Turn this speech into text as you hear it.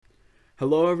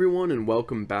Hello, everyone, and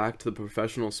welcome back to the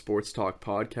Professional Sports Talk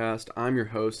podcast. I'm your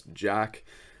host, Jack.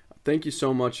 Thank you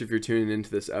so much if you're tuning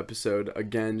into this episode.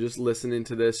 Again, just listening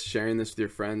to this, sharing this with your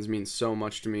friends means so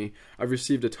much to me. I've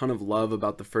received a ton of love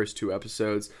about the first two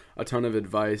episodes, a ton of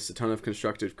advice, a ton of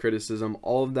constructive criticism.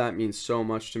 All of that means so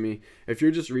much to me. If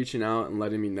you're just reaching out and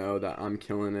letting me know that I'm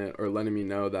killing it, or letting me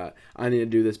know that I need to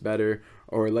do this better,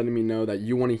 or letting me know that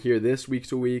you want to hear this week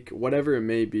to week, whatever it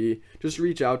may be, just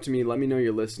reach out to me. Let me know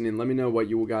you're listening. Let me know what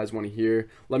you guys want to hear.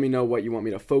 Let me know what you want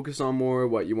me to focus on more,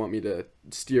 what you want me to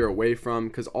steer away from,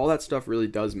 because all that stuff really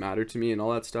does matter to me, and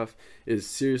all that stuff is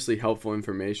seriously helpful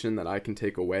information that I can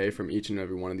take away from each and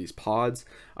every one of these pods.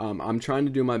 I'm trying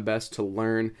to do my best to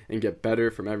learn and get better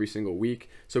from every single week,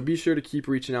 so be sure to keep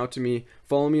reaching out to me.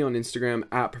 Follow me on Instagram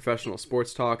at Professional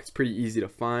Sports Talk. It's pretty easy to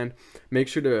find. Make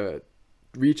sure to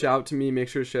reach out to me, make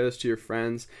sure to share this to your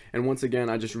friends, and once again,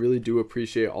 I just really do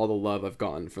appreciate all the love I've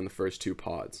gotten from the first two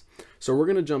pods. So we're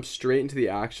going to jump straight into the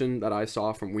action that I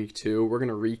saw from week 2. We're going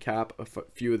to recap a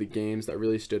few of the games that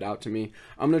really stood out to me.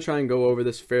 I'm going to try and go over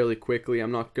this fairly quickly.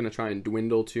 I'm not going to try and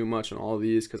dwindle too much on all of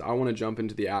these because I want to jump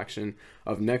into the action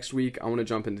of next week. I want to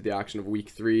jump into the action of week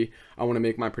 3. I want to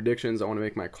make my predictions. I want to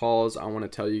make my calls. I want to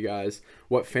tell you guys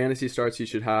what fantasy starts you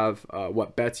should have,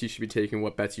 what bets you should be taking,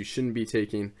 what bets you shouldn't be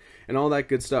taking, and all that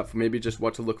good stuff. Maybe just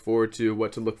what to look forward to,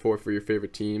 what to look for your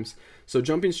favorite teams. So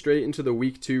jumping straight into the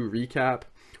week 2 recap,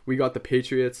 we got the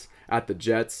Patriots at the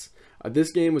Jets.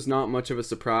 This game was not much of a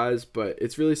surprise, but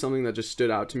it's really something that just stood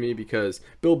out to me because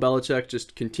Bill Belichick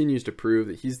just continues to prove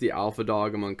that he's the alpha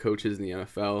dog among coaches in the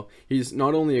NFL. He's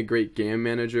not only a great game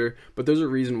manager, but there's a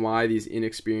reason why these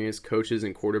inexperienced coaches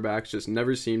and quarterbacks just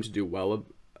never seem to do well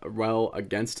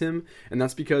against him, and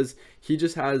that's because he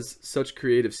just has such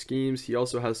creative schemes. He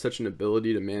also has such an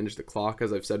ability to manage the clock,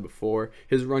 as I've said before.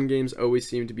 His run games always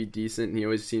seem to be decent, and he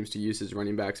always seems to use his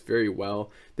running backs very well.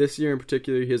 This year in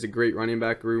particular, he has a great running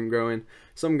back room going.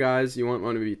 Some guys you want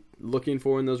to be looking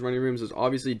for in those running rooms is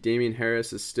obviously Damien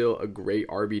Harris is still a great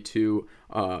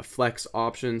RB2 flex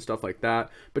option, stuff like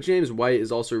that. But James White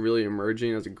is also really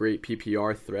emerging as a great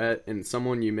PPR threat and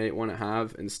someone you may want to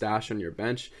have and stash on your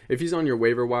bench. If he's on your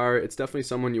waiver wire, it's definitely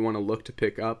someone you want to look to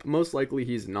pick up. Most likely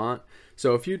he's not.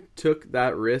 So if you took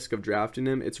that risk of drafting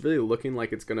him, it's really looking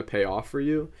like it's going to pay off for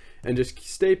you. And just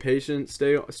stay patient,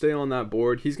 stay on that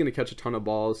board. He's going to catch a ton of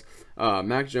balls.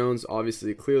 Mac Jones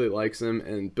obviously clearly likes him,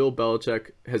 and Bill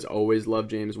Belichick has always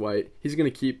loved James White. He's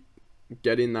going to keep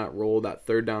getting that role, that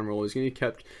third down role. He's going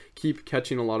to keep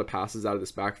catching a lot of passes out of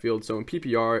this backfield. So in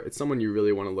PPR, it's someone you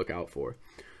really want to look out for.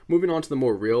 Moving on to the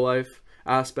more real life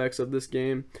aspects of this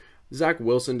game, Zach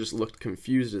Wilson just looked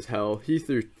confused as hell. He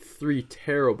threw 3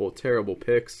 terrible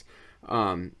picks.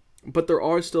 But there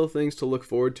are still things to look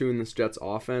forward to in this Jets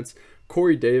offense.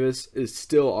 Corey Davis is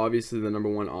still obviously the number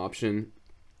one option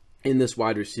in this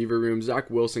wide receiver room. Zach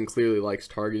Wilson clearly likes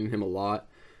targeting him a lot.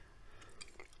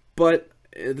 But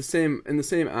in the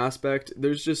same aspect,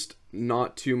 there's just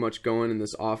not too much going in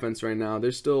this offense right now.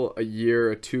 There's still a year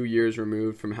or 2 years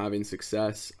removed from having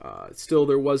success. Still,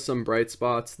 there was some bright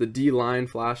spots. The D-line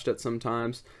flashed at some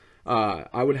times.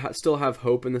 I would still have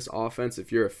hope in this offense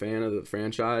if you're a fan of the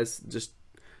franchise. Just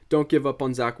don't give up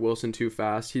on Zach Wilson too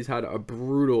fast. He's had a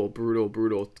brutal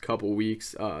couple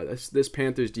weeks. This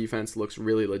Panthers defense looks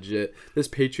really legit. This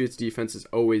Patriots defense is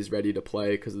always ready to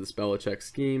play because of this Belichick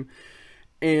scheme.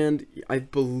 And I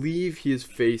believe he is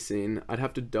facing, I'd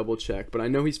have to double check, but I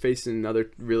know he's facing another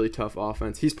really tough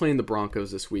offense. He's playing the Broncos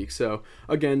this week. So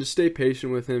again, just stay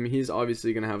patient with him. He's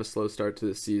obviously going to have a slow start to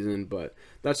the season, but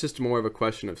that's just more of a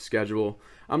question of schedule.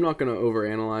 I'm not going to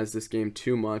overanalyze this game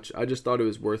too much. I just thought it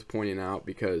was worth pointing out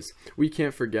because we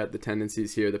can't forget the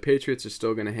tendencies here. The Patriots are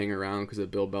still going to hang around because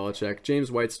of Bill Belichick.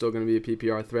 James White's still going to be a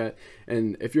PPR threat.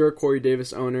 And if you're a Corey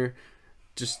Davis owner,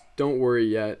 just don't worry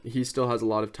yet. He still has a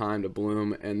lot of time to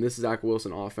bloom, and this Zach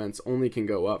Wilson offense only can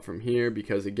go up from here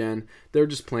because, again, they're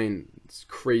just playing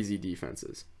crazy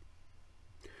defenses.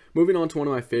 Moving on to one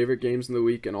of my favorite games in the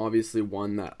week, and obviously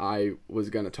one that I was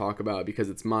going to talk about because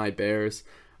it's my Bears.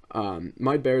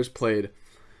 My Bears played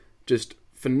just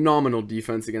phenomenal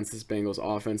defense against this Bengals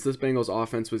offense. This Bengals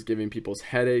offense was giving people's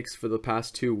headaches for the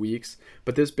past 2 weeks,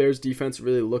 but this Bears defense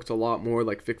really looked a lot more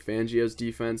like Vic Fangio's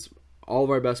defense. All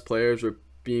of our best players were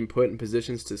being put in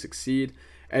positions to succeed.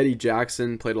 Eddie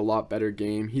Jackson played a lot better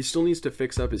game. He still needs to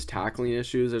fix up his tackling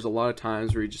issues. There's a lot of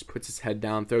times where he just puts his head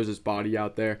down, throws his body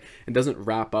out there, and doesn't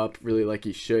wrap up really like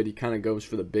he should. He kind of goes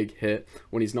for the big hit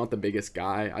when he's not the biggest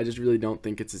guy. I just really don't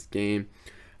think it's his game.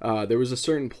 There was a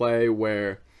certain play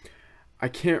where I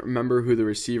can't remember who the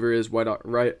receiver is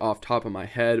right off top of my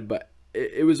head, but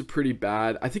it was a pretty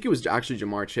bad. I think it was actually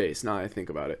Jamar Chase, now I think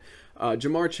about it.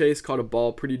 Jamar Chase caught a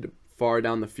ball pretty far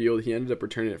down the field. He ended up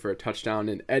returning it for a touchdown,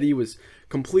 and Eddie was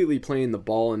completely playing the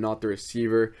ball and not the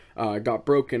receiver. Got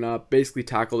broken up, basically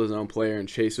tackled his own player, and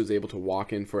Chase was able to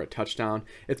walk in for a touchdown.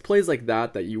 It's plays like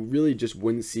that that you really just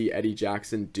wouldn't see Eddie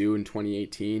Jackson do in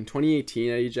 2018. 2018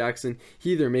 Eddie Jackson,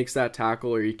 he either makes that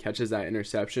tackle or he catches that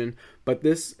interception, but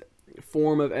this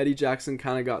form of Eddie Jackson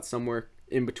kind of got somewhere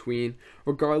in between.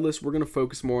 Regardless, we're going to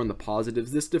focus more on the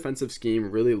positives. This defensive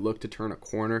scheme really looked to turn a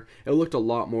corner. It looked a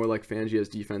lot more like Fangio's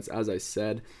defense, as I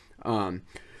said.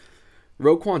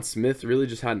 Roquan Smith really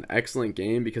just had an excellent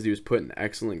game because he was put in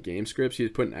excellent game scripts. He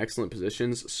was put in excellent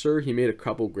positions. Sure, he made a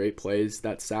couple great plays.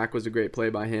 That sack was a great play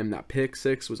by him. That pick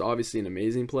six was obviously an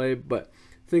amazing play, but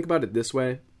think about it this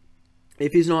way.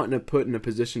 If he's not put in a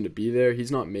position to be there, he's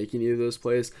not making either of those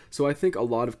plays. So I think a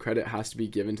lot of credit has to be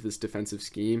given to this defensive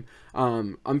scheme.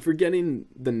 I'm forgetting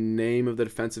the name of the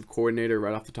defensive coordinator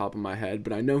right off the top of my head,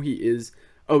 but I know he is.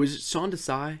 Oh, is it Sean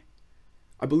Desai?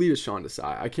 I believe it's Sean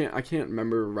Desai. I can't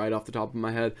remember right off the top of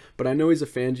my head, but I know he's a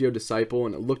Fangio disciple,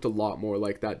 and it looked a lot more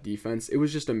like that defense. It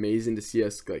was just amazing to see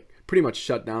us pretty much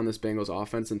shut down this Bengals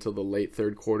offense until the late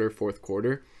third quarter, fourth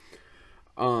quarter.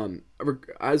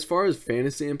 As far as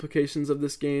fantasy implications of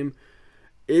this game,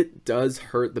 it does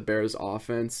hurt the Bears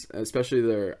offense, especially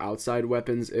their outside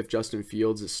weapons. If Justin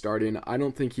Fields is starting, I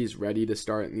don't think he's ready to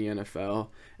start in the NFL,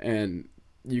 and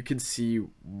you could see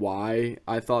why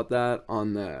I thought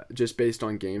that just based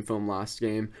on game film last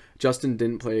game. Justin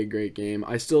didn't play a great game.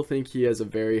 I still think he has a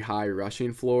very high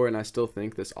rushing floor, and I still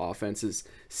think this offense's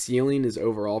ceiling is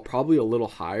overall probably a little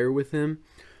higher with him,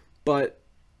 but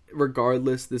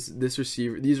regardless, these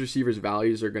receivers'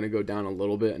 values are going to go down a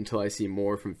little bit until I see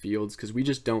more from Fields, because we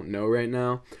just don't know right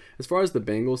now. As far as the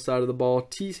Bengals side of the ball,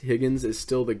 T. Higgins is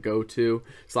still the go-to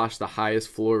 / the highest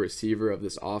floor receiver of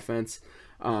this offense.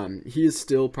 He is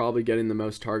still probably getting the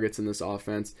most targets in this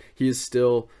offense. He is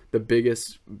still the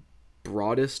biggest,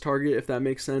 broadest target, if that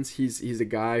makes sense. He's a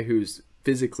guy who's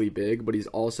physically big, but he's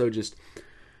also just...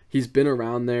 He's been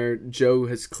around there. Joe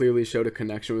has clearly showed a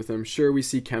connection with him. Sure, we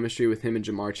see chemistry with him and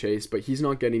Jamar Chase, but he's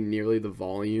not getting nearly the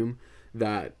volume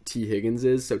that T. Higgins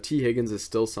is. So T. Higgins is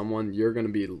still someone you're going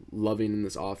to be loving in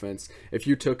this offense. If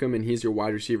you took him and he's your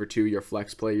wide receiver 2, your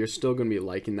flex play, you're still going to be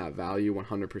liking that value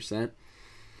 100%.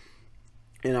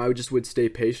 And I would stay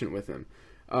patient with him.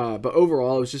 But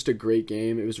overall, it was just a great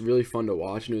game. It was really fun to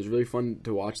watch, and it was really fun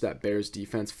to watch that Bears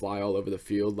defense fly all over the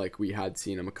field like we had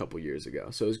seen him a couple years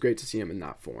ago. So it was great to see him in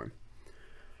that form.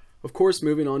 Of course,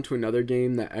 moving on to another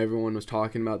game that everyone was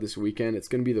talking about this weekend, it's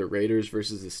going to be the Raiders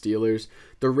versus the Steelers.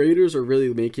 The Raiders are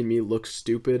really making me look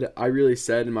stupid. I really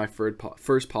said in my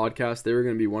first podcast they were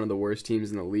going to be one of the worst teams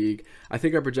in the league. I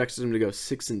think I projected them to go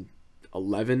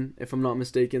 6-11, if I'm not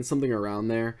mistaken, something around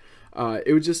there.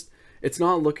 It's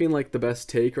not looking like the best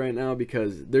take right now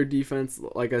because their defense,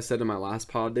 like I said in my last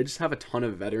pod, they just have a ton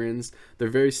of veterans. They're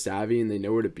very savvy and they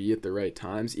know where to be at the right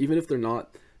times. Even if they're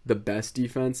not the best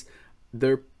defense,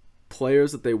 they're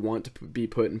players that they want to be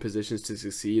put in positions to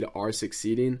succeed are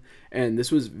succeeding, and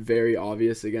this was very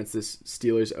obvious against this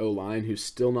Steelers O-line who's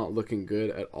still not looking good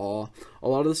at all. A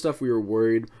lot of the stuff we were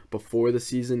worried before the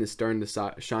season is starting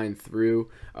to shine through.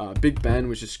 Big Ben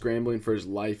was just scrambling for his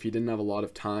life. He didn't have a lot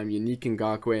of time. Yannick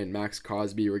Ngakoue and Max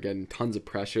Crosby were getting tons of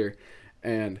pressure,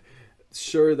 and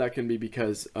sure, that can be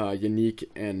because Yannick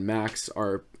and Max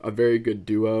are a very good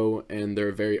duo and they're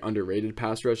a very underrated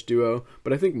pass rush duo.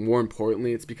 But I think more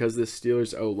importantly, it's because this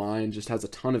Steelers O-line just has a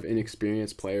ton of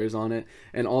inexperienced players on it,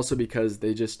 and also because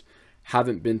they just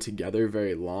haven't been together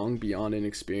very long beyond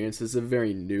inexperience. This is a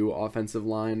very new offensive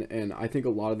line, and I think a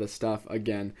lot of the stuff,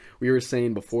 again, we were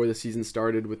saying before the season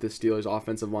started with the Steelers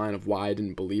offensive line of why I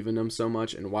didn't believe in them so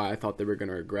much and why I thought they were going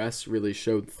to regress really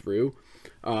showed through.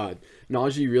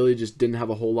 Najee really just didn't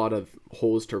have a whole lot of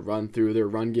holes to run through. Their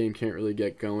run game can't really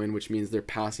get going, which means their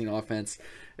passing offense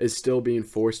is still being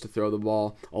forced to throw the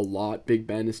ball a lot. Big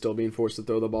Ben is still being forced to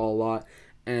throw the ball a lot.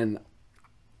 And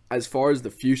as far as the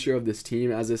future of this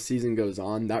team as this season goes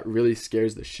on, that really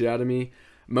scares the shit out of me.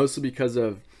 Mostly because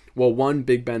of, well, one,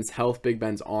 Big Ben's health, Big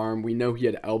Ben's arm. We know he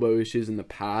had elbow issues in the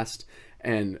past,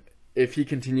 and if he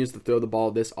continues to throw the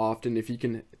ball this often, if he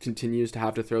continues to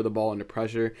have to throw the ball under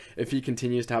pressure, if he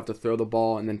continues to have to throw the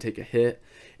ball and then take a hit,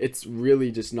 it's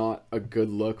really just not a good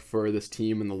look for this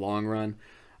team in the long run.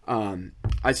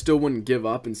 I still wouldn't give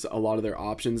up in a lot of their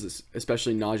options,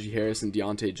 especially Najee Harris and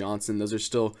Deontay Johnson. Those are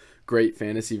still great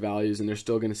fantasy values, and they're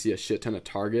still going to see a shit ton of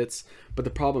targets. But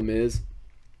the problem is,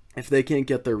 if they can't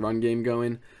get their run game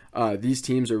going, these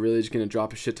teams are really just going to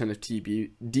drop a shit ton of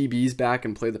DBs back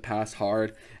and play the pass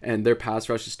hard, and their pass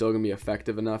rush is still going to be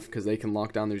effective enough because they can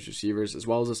lock down these receivers, as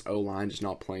well as this O-line just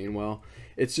not playing well.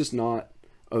 It's just not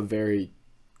a very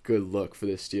good look for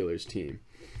this Steelers team.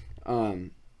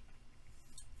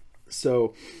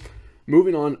 So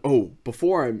moving on. Oh,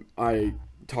 before I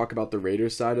talk about the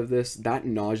Raiders side of this, that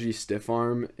Najee stiff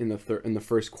arm in the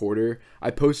first quarter,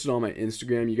 I posted on my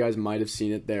Instagram. You guys might have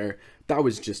seen it there. That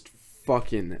was just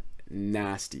fucking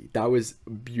nasty. That was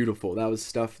beautiful. That was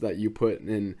stuff that you put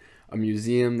in a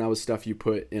museum. That was stuff you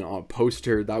put in a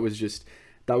poster. That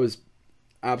was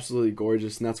absolutely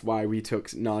gorgeous, and that's why we took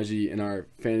Najee in our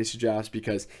fantasy drafts,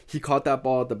 because he caught that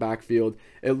ball at the backfield.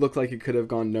 It looked like it could have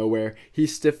gone nowhere. He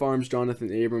stiff arms Jonathan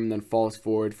Abram and then falls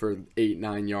forward for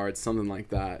 8-9 yards, something like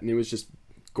that, and it was just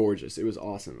gorgeous. It was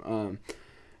awesome.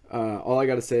 All I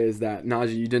gotta say is that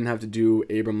Najee, you didn't have to do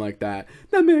Abram like that.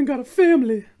 That man got a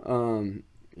family.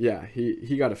 Yeah,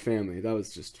 he got a family. That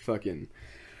was just fucking.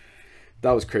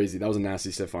 That was crazy. That was a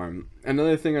nasty stiff arm.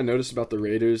 Another thing I noticed about the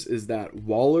Raiders is that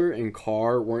Waller and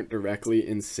Carr weren't directly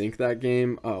in sync that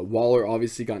game. Waller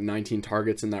obviously got 19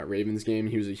 targets in that Ravens game.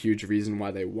 He was a huge reason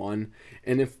why they won.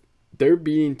 And if they're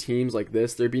beating teams like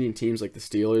this, they're beating teams like the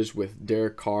Steelers with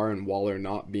Derek Carr and Waller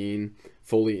not being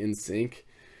fully in sync.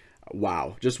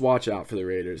 Wow, just watch out for the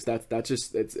Raiders.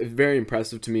 It's very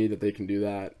impressive to me that they can do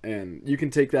that. And you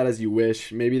can take that as you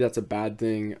wish. Maybe that's a bad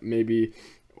thing. Maybe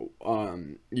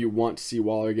you want to see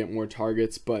Waller get more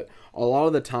targets, but a lot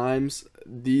of the times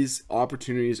these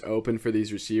opportunities open for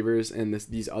these receivers and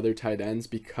these other tight ends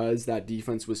because that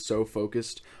defense was so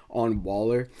focused on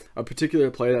Waller. A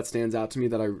particular play that stands out to me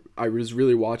that I was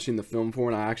really watching the film for,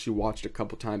 and I actually watched a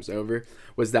couple times over,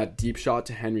 was that deep shot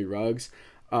to Henry Ruggs.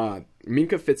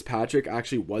 Minkah Fitzpatrick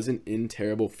actually wasn't in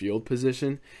terrible field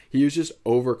position. He was just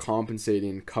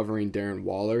overcompensating, covering Darren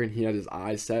Waller, and he had his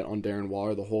eyes set on Darren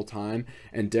Waller the whole time,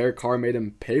 and Derek Carr made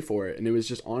him pay for it. And it was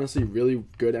just honestly really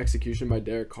good execution by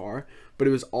Derek Carr, but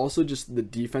it was also just the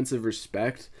defensive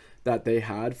respect that they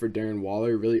had for Darren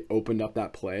Waller really opened up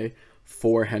that play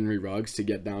for Henry Ruggs to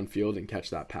get downfield and catch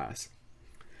that pass.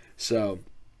 So,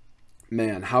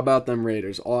 man, how about them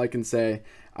Raiders? All I can say,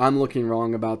 I'm looking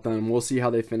wrong about them. We'll see how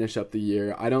they finish up the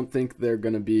year. I don't think they're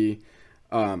going to be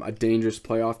a dangerous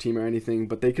playoff team or anything,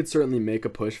 but they could certainly make a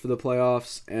push for the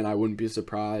playoffs, and I wouldn't be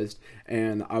surprised.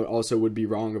 And I also would be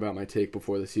wrong about my take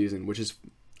before the season, which is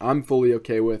I'm fully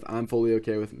okay with. I'm fully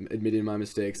okay with admitting my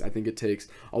mistakes. I think it takes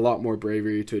a lot more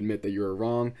bravery to admit that you were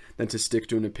wrong than to stick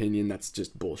to an opinion that's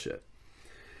just bullshit.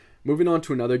 Moving on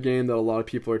to another game that a lot of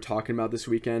people are talking about this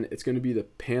weekend, it's going to be the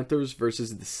Panthers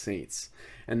versus the Saints.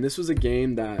 And this was a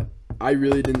game that I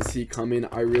really didn't see coming.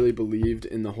 I really believed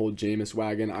in the whole Jameis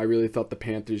wagon. I really thought the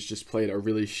Panthers just played a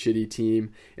really shitty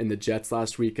team in the Jets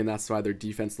last week, and that's why their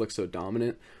defense looked so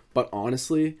dominant. But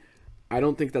honestly, I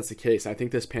don't think that's the case. I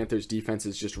think this Panthers defense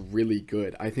is just really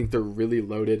good. I think they're really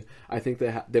loaded. I think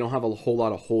they don't have a whole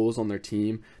lot of holes on their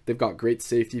team. They've got great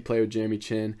safety play with Jeremy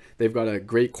Chin. They've got a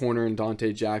great corner in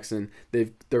Dante Jackson.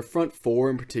 Their front four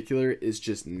in particular is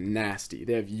just nasty.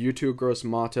 They have Yutu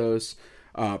Gross-Matos,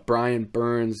 Brian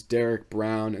Burns, Derek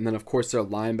Brown, and then of course their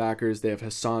linebackers. They have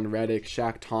Hassan Reddick,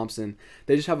 Shaq Thompson.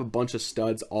 They just have a bunch of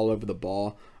studs all over the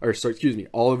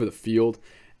all over the field.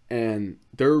 And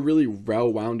they're a really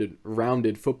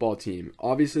rounded football team.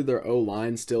 Obviously, their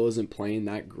O-line still isn't playing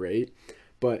that great.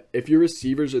 But if your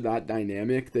receivers are that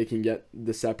dynamic, they can get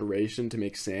the separation to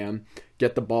make Sam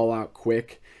get the ball out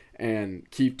quick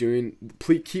and keep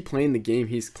playing the game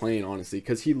he's playing, honestly.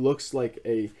 Because he looks like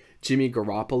a Jimmy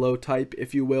Garoppolo type,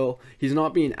 if you will. He's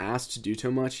not being asked to do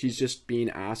too much. He's just being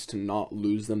asked to not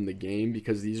lose them the game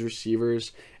because these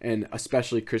receivers, and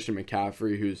especially Christian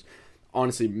McCaffrey, who's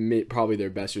honestly probably their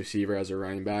best receiver as a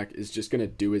running back, is just going to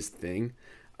do his thing.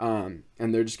 And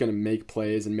they're just going to make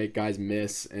plays and make guys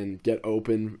miss and get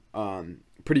open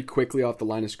pretty quickly off the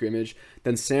line of scrimmage.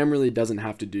 Then Sam really doesn't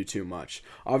have to do too much.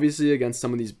 Obviously, against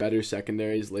some of these better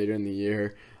secondaries later in the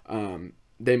year,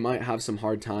 they might have some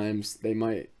hard times. They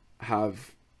might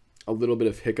have a little bit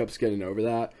of hiccups getting over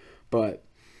that. But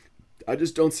I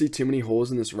just don't see too many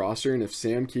holes in this roster. And if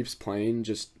Sam keeps playing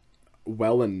just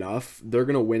well enough, they're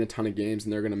going to win a ton of games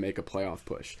and they're going to make a playoff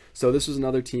push. So this was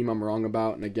another team I'm wrong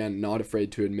about, and again, not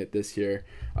afraid to admit this here.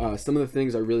 Some of the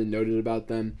things I really noted about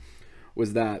them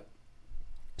was that,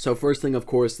 so first thing, of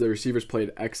course, the receivers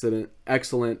played excellent,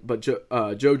 but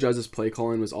Joe Judge's play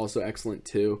calling was also excellent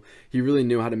too. He really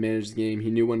knew how to manage the game. He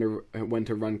knew when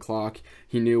to run clock.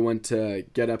 He knew when to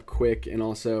get up quick, and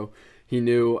also he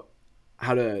knew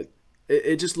how to.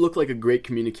 It just looked like a great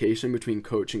communication between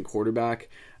coach and quarterback.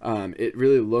 It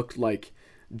really looked like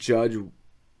Judge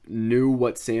knew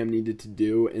what Sam needed to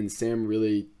do, and Sam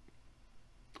really,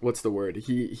 what's the word?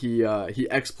 He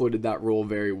exploited that role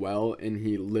very well, and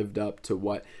he lived up to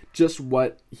what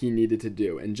he needed to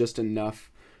do, and just enough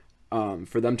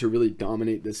for them to really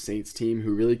dominate this Saints team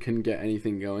who really couldn't get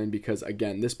anything going because,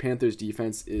 again, this Panthers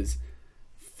defense is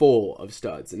full of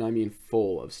studs, and I mean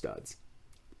full of studs.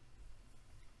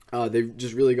 They've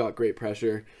just really got great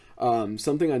pressure.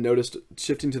 Something I noticed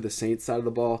shifting to the Saints side of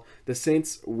the ball, the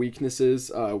Saints'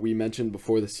 weaknesses we mentioned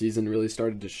before the season really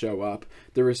started to show up.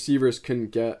 The receivers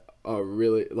couldn't get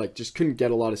couldn't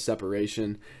get a lot of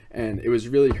separation, and it was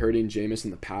really hurting Jameis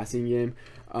in the passing game.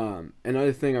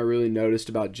 Another thing I really noticed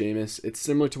about Jameis, it's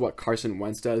similar to what Carson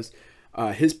Wentz does.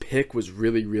 His pick was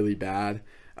really, really bad.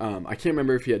 I can't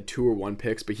remember if he had 2 or 1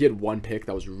 picks, but he had 1 pick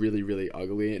that was really, really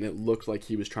ugly, and it looked like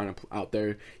he was trying to out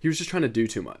there. He was just trying to do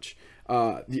too much.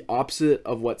 The opposite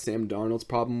of what Sam Darnold's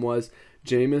problem was,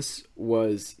 Jameis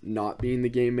was not being the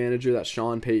game manager that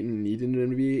Sean Payton needed him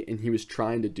to be, and he was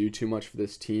trying to do too much for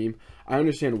this team. I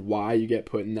understand why you get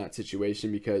put in that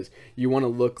situation because you want to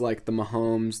look like the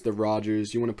Mahomes, the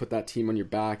Rodgers. You want to put that team on your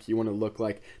back. You want to look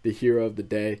like the hero of the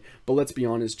day. But let's be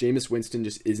honest, Jameis Winston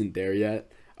just isn't there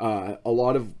yet. A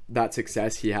lot of that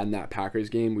success he had in that Packers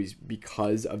game was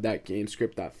because of that game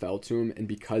script that fell to him and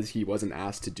because he wasn't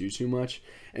asked to do too much.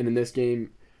 And in this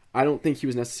game, I don't think he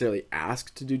was necessarily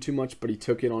asked to do too much, but he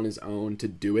took it on his own to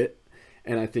do it.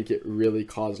 And I think it really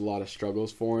caused a lot of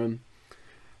struggles for him.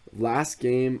 Last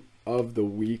game of the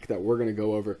week that we're going to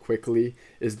go over quickly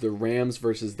is the Rams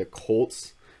versus the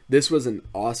Colts. This was an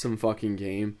awesome fucking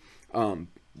game.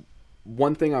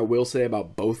 One thing I will say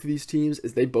about both of these teams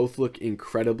is they both look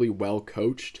incredibly well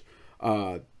coached.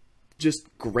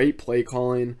 Just great play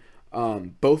calling.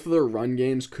 Both of their run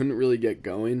games couldn't really get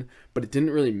going, but it didn't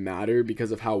really matter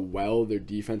because of how well their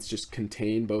defense just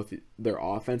contained both their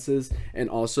offenses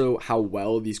and also how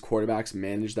well these quarterbacks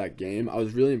managed that game. I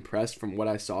was really impressed from what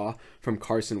I saw from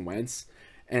Carson Wentz.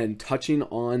 And touching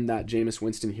on that Jameis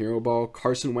Winston hero ball,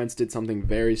 Carson Wentz did something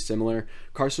very similar.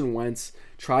 Carson Wentz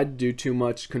tried to do too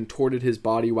much, contorted his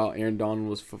body while Aaron Donald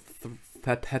was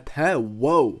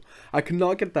whoa, I could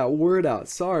not get that word out.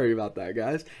 Sorry about that,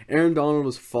 guys. Aaron Donald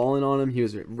was falling on him. He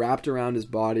was wrapped around his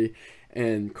body,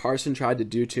 and Carson tried to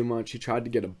do too much. He tried to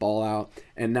get a ball out,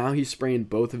 and now he's spraining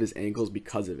both of his ankles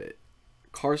because of it.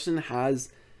 Carson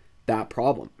has that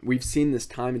problem. We've seen this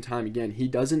time and time again. He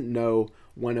doesn't know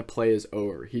when a play is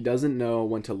over. He doesn't know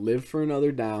when to live for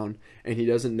another down, and he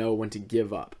doesn't know when to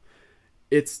give up.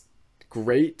 It's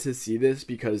great to see this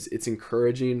because it's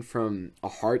encouraging from a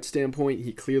heart standpoint.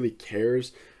 He clearly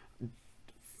cares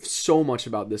so much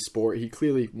about this sport. He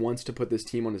clearly wants to put this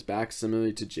team on his back,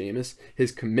 similarly to Jameis.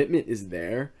 His commitment is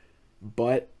there,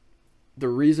 but the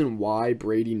reason why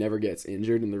Brady never gets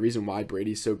injured and the reason why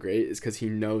Brady's so great is because he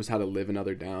knows how to live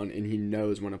another down and he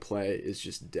knows when a play is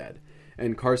just dead.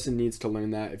 And Carson needs to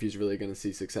learn that if he's really going to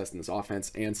see success in this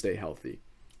offense and stay healthy.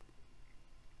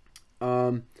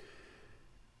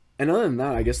 And other than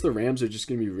that, I guess the Rams are just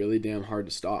going to be really damn hard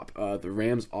to stop. The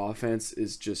Rams offense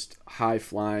is just high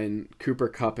flying. Cooper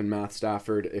Kupp and Matt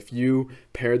Stafford. If you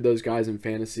paired those guys in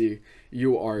fantasy,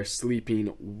 you are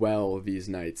sleeping well these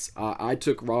nights. I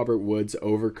took Robert Woods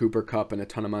over Cooper Kupp in a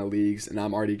ton of my leagues, and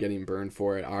I'm already getting burned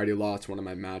for it. I already lost one of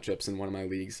my matchups in one of my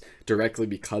leagues directly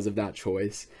because of that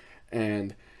choice.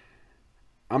 And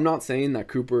I'm not saying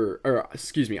that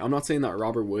I'm not saying that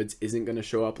Robert Woods isn't going to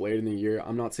show up later in the year.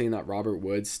 I'm not saying that Robert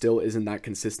Woods still isn't that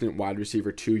consistent wide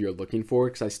receiver 2 you're looking for,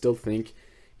 because I still think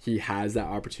he has that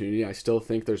opportunity. I still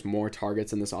think there's more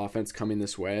targets in this offense coming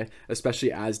this way,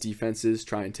 especially as defenses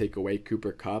try and take away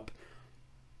Cooper Kupp.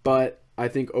 But I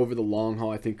think over the long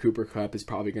haul, I think Cooper Kupp is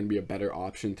probably going to be a better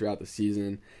option throughout the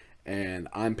season, and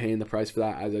I'm paying the price for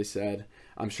that, as I said.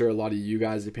 I'm sure a lot of you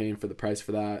guys are paying for the price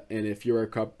for that. And if you're a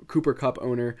Cooper Kupp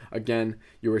owner, again,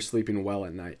 you are sleeping well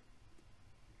at night.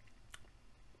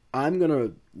 I'm going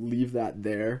to leave that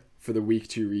there for the week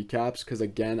 2 recaps because,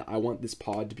 again, I want this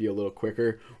pod to be a little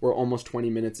quicker. We're almost 20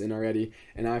 minutes in already,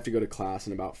 and I have to go to class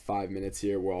in about 5 minutes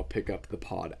here where I'll pick up the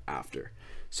pod after.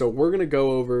 So we're going to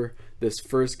go over this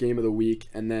first game of the week,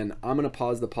 and then I'm going to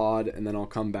pause the pod, and then I'll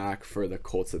come back for the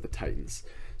Colts at the Titans.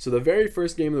 So the very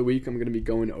first game of the week I'm going to be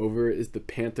going over is the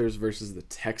Panthers versus the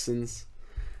Texans.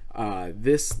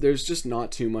 There's just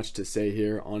not too much to say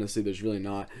here. Honestly, there's really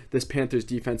not. This Panthers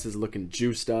defense is looking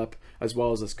juiced up, as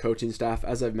well as this coaching staff.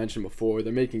 As I've mentioned before,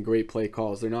 they're making great play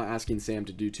calls. They're not asking Sam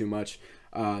to do too much.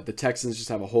 The Texans just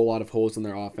have a whole lot of holes in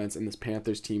their offense, and this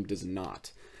Panthers team does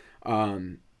not.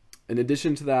 In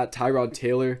addition to that, Tyrod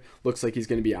Taylor looks like he's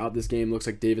going to be out this game. Looks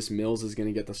like Davis Mills is going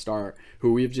to get the start,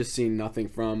 who we've just seen nothing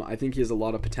from. I think he has a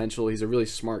lot of potential. He's a really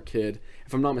smart kid.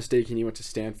 If I'm not mistaken, he went to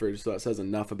Stanford, so that says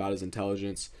enough about his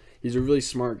intelligence. He's a really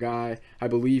smart guy. I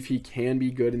believe he can be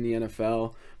good in the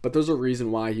NFL, but there's a reason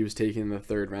why he was taken in the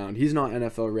 3rd round. He's not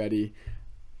NFL ready.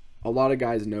 A lot of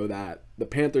guys know that. The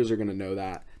Panthers are going to know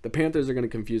that. The Panthers are going to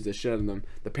confuse the shit out of them.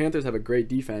 The Panthers have a great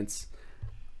defense.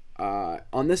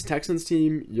 On this Texans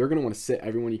team, you're going to want to sit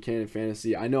everyone you can in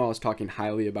fantasy. I know I was talking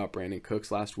highly about Brandon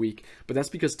Cooks last week, but that's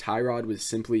because Tyrod was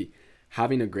simply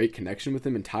having a great connection with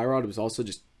him, and Tyrod was also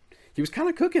just, he was kind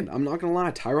of cooking. I'm not going to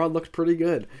lie. Tyrod looked pretty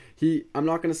good. I'm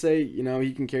not going to say,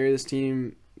 he can carry this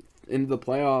team into the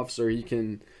playoffs or he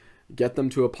can get them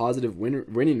to a positive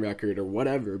winning record or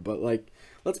whatever, but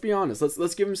let's be honest.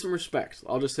 Let's give him some respect.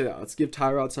 I'll just say that. Let's give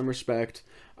Tyrod some respect.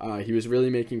 He was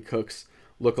really making Cooks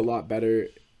look a lot better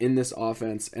in this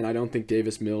offense, and I don't think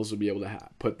Davis Mills will be able to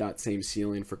put that same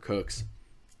ceiling for Cooks.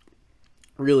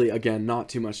 Really, again, not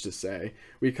too much to say.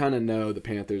 We kind of know the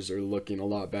Panthers are looking a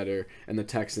lot better, and the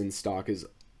Texans stock is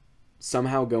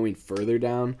somehow going further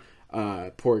down.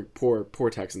 Poor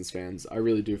Texans fans. I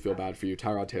really do feel bad for you.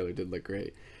 Tyrod Taylor did look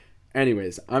great.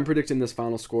 Anyways, I'm predicting this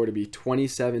final score to be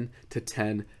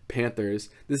 27-10 Panthers.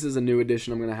 This is a new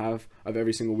edition I'm going to have of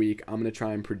every single week. I'm going to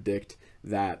try and predict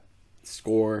that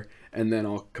score, and then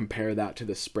I'll compare that to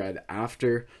the spread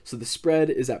after. So the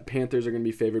spread is that Panthers are going to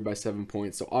be favored by 7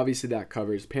 points. So obviously that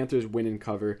covers. Panthers win and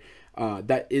cover.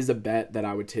 That is a bet that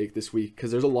I would take this week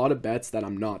because there's a lot of bets that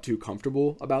I'm not too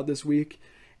comfortable about this week,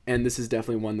 and this is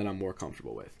definitely one that I'm more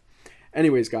comfortable with.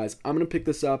 Anyways, guys, I'm going to pick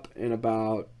this up in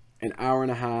about an hour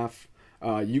and a half.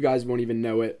 You guys won't even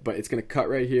know it, but it's going to cut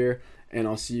right here, and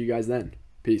I'll see you guys then.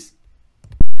 Peace.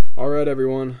 Alright,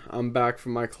 everyone, I'm back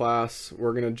from my class.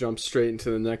 We're going to jump straight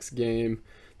into the next game.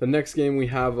 The next game we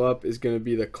have up is going to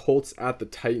be the Colts at the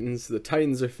Titans. The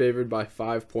Titans are favored by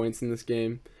 5 points in this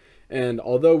game. And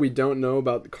although we don't know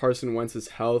about Carson Wentz's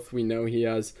health, we know he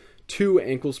has 2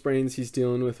 ankle sprains he's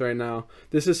dealing with right now.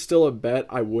 This is still a bet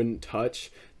I wouldn't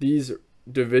touch. These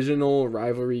divisional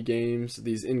rivalry games,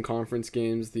 these in-conference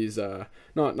games, these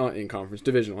not in-conference,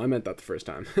 divisional, I meant that the first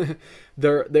time.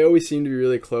 They always seem to be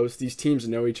really close. These teams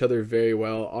know each other very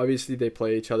well. Obviously they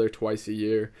play each other twice a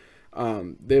year.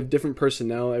 They have different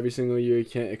personnel every single year. You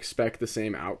can't expect the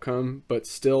same outcome, but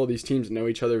still these teams know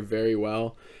each other very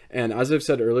well. And as I've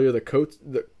said earlier, the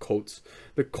Colts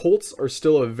are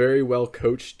still a very well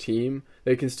coached team.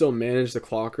 They can still manage the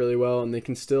clock really well, and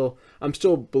I'm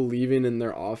still believing in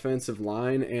their offensive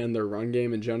line and their run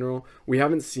game in general. We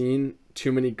haven't seen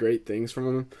too many great things from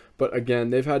them, but again,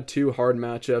 they've had 2 hard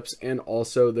matchups, and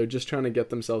also they're just trying to get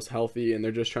themselves healthy, and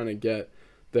they're just trying to get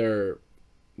their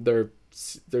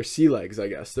sea legs, I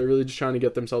guess. They're really just trying to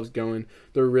get themselves going.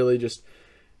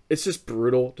 It's just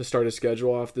brutal to start a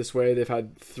schedule off this way. They've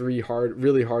had 3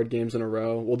 really hard games in a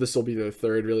row. Well, this will be their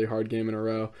 3rd really hard game in a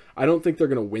row. I don't think they're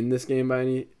going to win this game by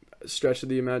any stretch of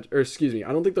the imagination.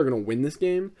 I don't think they're going to win this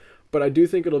game, but I do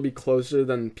think it'll be closer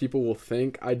than people will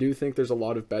think. I do think there's a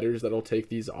lot of bettors that'll take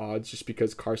these odds just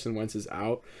because Carson Wentz is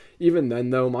out. Even then,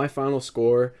 though, my final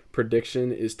score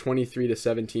prediction is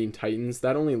 23-17 Titans.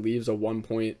 That only leaves a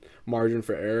 1-point margin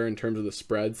for error in terms of the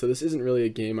spread, so this isn't really a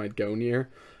game I'd go near.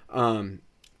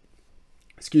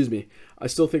 I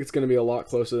still think it's going to be a lot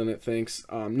closer than it thinks.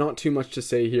 Not too much to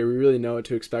say here. We really know what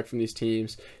to expect from these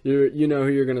teams. You know who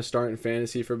you're going to start in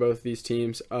fantasy for both of these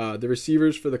teams. The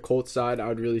receivers for the Colts side, I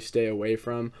would really stay away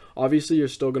from. Obviously, you're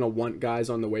still going to want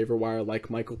guys on the waiver wire like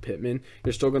Michael Pittman.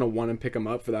 You're still going to want to pick him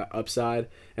up for that upside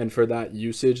and for that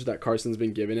usage that Carson's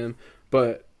been giving him.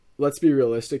 But let's be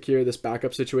realistic here. This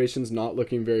backup situation's not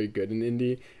looking very good in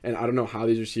Indy, and I don't know how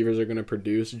these receivers are going to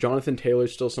produce. Jonathan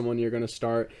Taylor's still someone you're going to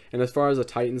start, and as far as the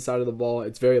Titans side of the ball,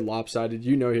 it's very lopsided.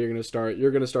 You know who you're going to start.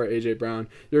 You're going to start A.J. Brown.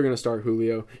 You're going to start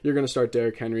Julio. You're going to start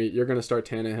Derrick Henry. You're going to start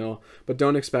Tannehill, but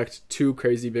don't expect too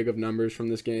crazy big of numbers from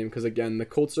this game because, again, the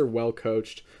Colts are well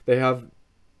coached. They have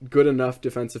good enough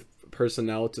defensive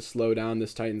personnel to slow down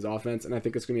this Titans offense, and I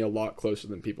think it's going to be a lot closer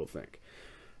than people think.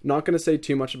 Not going to say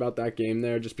too much about that game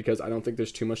there just because I don't think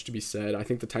there's too much to be said. I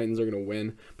think the Titans are going to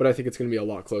win, but I think it's going to be a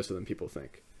lot closer than people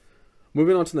think.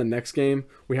 Moving on to the next game,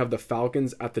 we have the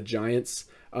Falcons at the Giants.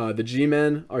 The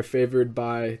G-Men are favored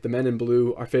by, the men in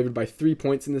blue are favored by 3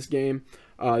 points in this game.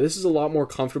 This is a lot more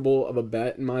comfortable of a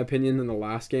bet, in my opinion, than the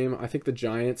last game. I think the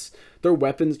Giants, their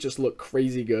weapons just look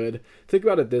crazy good. Think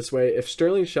about it this way. If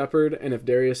Sterling Shepard and if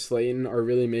Darius Slayton are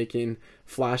really making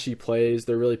flashy plays,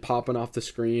 they're really popping off the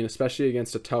screen, especially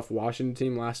against a tough Washington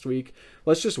team last week,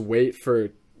 let's just wait for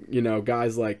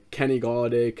guys like Kenny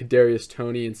Golladay, Kadarius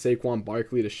Toney, and Saquon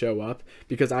Barkley to show up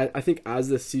because I think as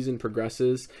this season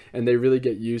progresses and they really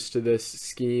get used to this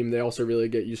scheme, they also really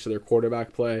get used to their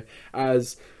quarterback play.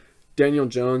 As Daniel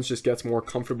Jones just gets more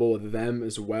comfortable with them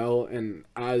as well, and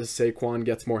as Saquon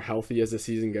gets more healthy as the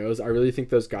season goes, I really think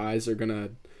those guys are going to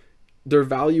their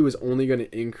value is only going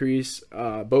to increase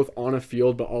both on a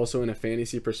field but also in a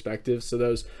fantasy perspective. So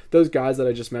those guys that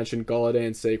I just mentioned, Golladay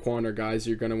and Saquon, are guys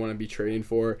you're going to want to be trading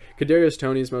for. Kadarius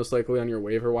Toney is most likely on your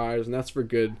waiver wires, and that's for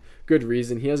good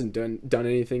reason. He hasn't done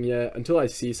anything yet. Until I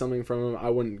see something from him, I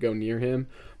wouldn't go near him.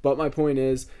 But my point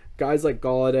is, guys like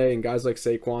Golladay and guys like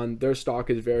Saquon, their stock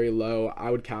is very low.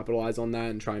 I would capitalize on that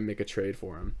and try and make a trade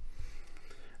for him.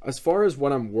 As far as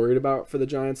what I'm worried about for the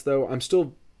Giants, though,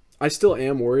 I still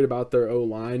am worried about their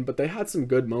O-line, but they had some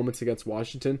good moments against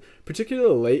Washington,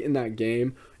 particularly late in that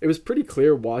game. It was pretty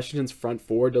clear Washington's front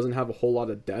four doesn't have a whole lot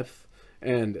of depth,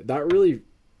 and that really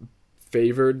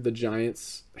favored the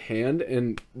Giants' hand,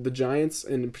 and the Giants,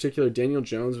 in particular Daniel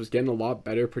Jones, was getting a lot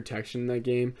better protection in that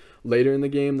game later in the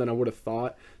game than I would have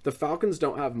thought. The Falcons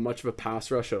don't have much of a pass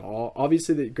rush at all.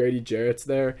 Obviously, Grady Jarrett's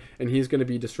there, and he's going to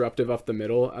be disruptive up the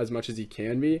middle as much as he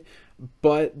can be,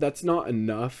 but that's not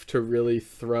enough to really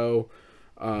throw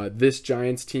this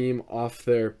Giants team off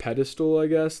their pedestal, I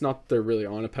guess. Not that they're really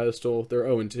on a pedestal. They're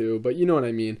 0-2, but you know what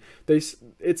I mean.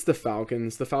 It's the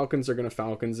Falcons. The Falcons are going to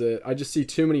Falcons it. I just see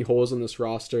too many holes in this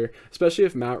roster, especially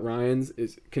if Matt Ryan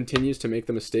continues to make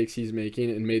the mistakes he's making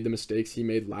and made the mistakes he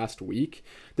made last week.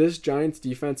 This Giants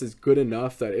defense is good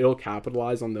enough that it'll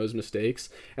capitalize on those mistakes,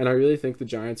 and I really think the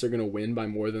Giants are going to win by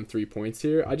more than 3 points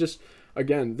here.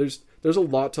 Again, there's a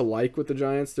lot to like with the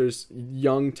Giants. There's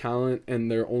young talent, and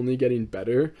they're only getting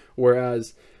better,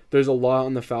 whereas there's a lot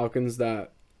on the Falcons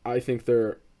that I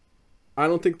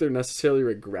don't think they're necessarily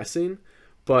regressing,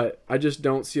 but I just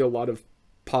don't see a lot of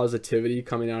positivity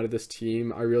coming out of this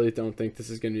team. I really don't think this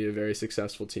is going to be a very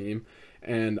successful team,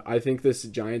 and I think this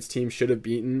Giants team should have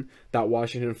beaten that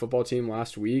Washington football team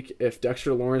last week. If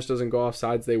Dexter Lawrence doesn't go off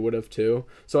sides, they would have too.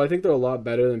 So I think they're a lot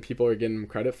better than people are giving them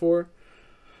credit for.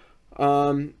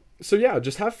 So yeah,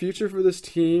 just have future for this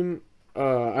team.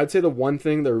 I'd say the one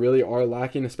thing they really are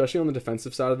lacking, especially on the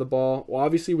defensive side of the ball, well,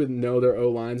 obviously we know their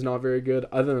O-line's not very good.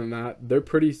 Other than that, they're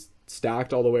pretty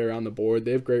stacked all the way around the board.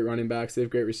 They have great running backs. They have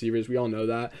great receivers. We all know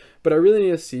that. But I really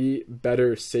need to see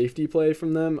better safety play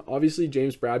from them. Obviously,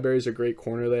 James Bradbury's a great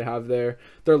corner they have there.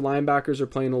 Their linebackers are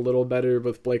playing a little better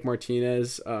with Blake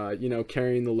Martinez,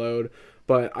 carrying the load.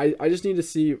 But I just need to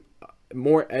see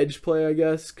more edge play, I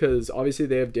guess, because obviously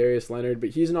they have Darius Leonard, but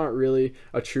he's not really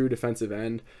a true defensive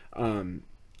end.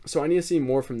 So I need to see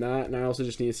more from that, and I also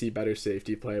just need to see better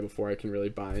safety play before I can really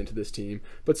buy into this team.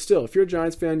 But still, if you're a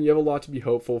Giants fan, you have a lot to be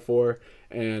hopeful for,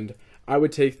 and I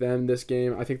would take them this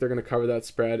game. I think they're going to cover that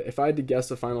spread. If I had to guess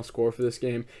the final score for this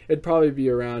game, it'd probably be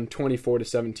around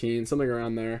 24-17, something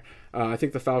around there. I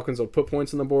think the Falcons will put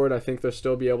points on the board. I think they'll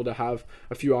still be able to have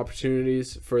a few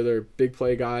opportunities for their big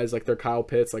play guys, like their Kyle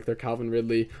Pitts, like their Calvin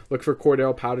Ridley. Look for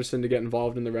Cordell Patterson to get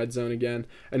involved in the red zone again.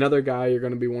 Another guy you're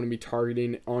going to want to be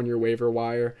targeting on your waiver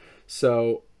wire.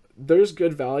 So there's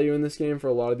good value in this game for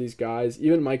a lot of these guys.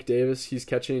 Even Mike Davis,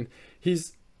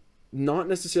 he's not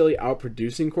necessarily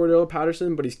outproducing Cordell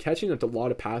Patterson, but he's catching a lot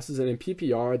of passes, and in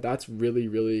PPR, that's really,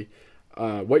 really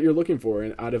what you're looking for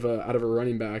out of a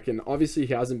running back. And obviously,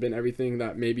 he hasn't been everything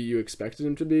that maybe you expected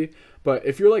him to be. But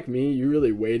if you're like me, you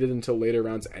really waited until later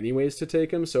rounds anyways to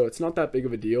take him, so it's not that big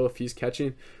of a deal if he's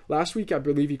catching. Last week, I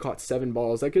believe he caught 7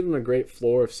 balls. That gives him a great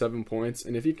floor of 7 points,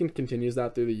 and if he continues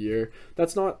that through the year,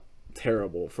 that's not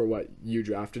terrible for what you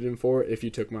drafted him for if you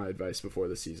took my advice before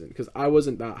the season, because I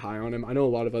wasn't that high on him. I know a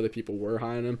lot of other people were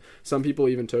high on him. Some people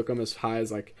even took him as high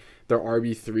as like their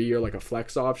RB3 or like a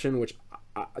flex option, which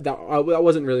that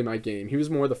wasn't really my game. He was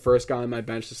more the first guy on my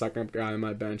bench, the second guy on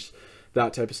my bench,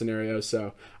 that type of scenario.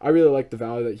 So I really like the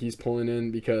value that he's pulling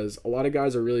in, because a lot of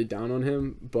guys are really down on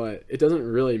him, but it doesn't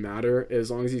really matter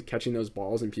as long as he's catching those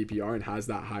balls in PPR and has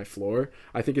that high floor.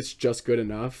 I think it's just good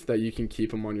enough that you can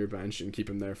keep him on your bench and keep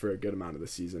him there for a good amount of the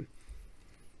season.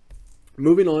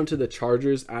 Moving on to the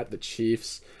Chargers at the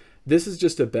Chiefs. This is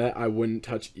just a bet I wouldn't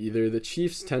touch either. The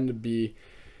Chiefs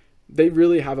they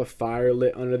really have a fire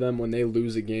lit under them when they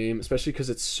lose a game, especially because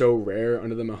it's so rare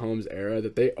under the Mahomes era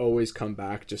that they always come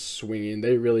back just swinging.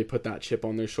 They really put that chip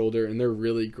on their shoulder, and they're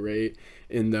really great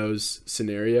in those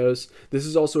scenarios. This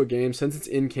is also a game, since it's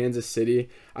in Kansas City,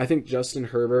 I think Justin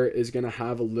Herbert is going to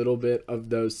have a little bit of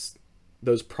those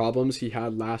problems he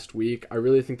had last week. I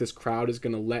really think this crowd is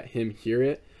going to let him hear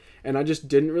it, and I just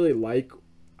didn't really like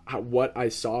what I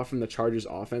saw from the Chargers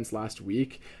offense last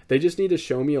week. They just need to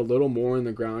show me a little more in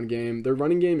the ground game. Their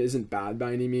running game isn't bad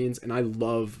by any means, and I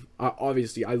love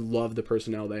the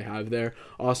personnel they have there.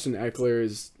 Austin Eckler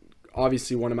is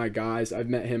obviously one of my guys. I've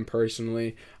met him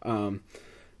personally.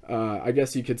 I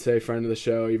guess you could say friend of the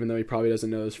show, even though he probably doesn't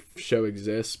know this show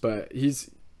exists, but he's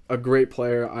a great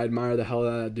player. I admire the hell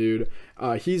out of that dude.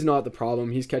 He's not the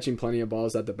problem. He's catching plenty of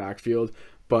balls at the backfield.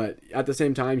 but at the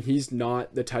same time, he's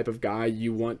not the type of guy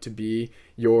you want to be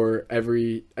your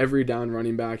every down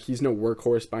running back. He's no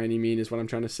workhorse by any means, is what I'm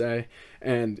trying to say.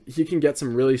 And he can get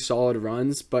some really solid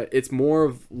runs, but it's more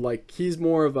of like, he's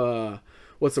more of a,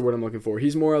 what's the word I'm looking for?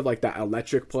 He's more of like that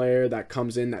electric player that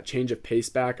comes in, that change of pace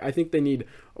back. I think they need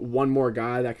one more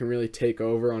guy that can really take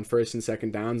over on first and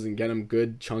second downs and get them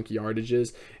good chunky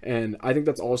yardages. And I think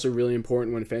that's also really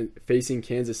important when facing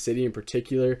Kansas City in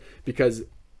particular, because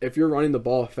if you're running the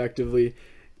ball effectively,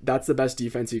 that's the best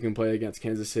defense you can play against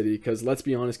Kansas City, because let's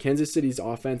be honest, Kansas City's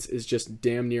offense is just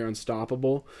damn near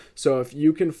unstoppable. So if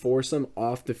you can force them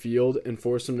off the field and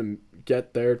force them to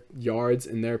get their yards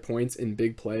and their points in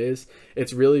big plays,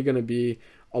 it's really going to be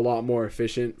a lot more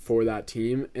efficient for that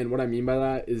team. And what I mean by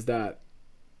that is that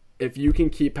if you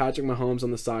can keep Patrick Mahomes on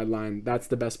the sideline, that's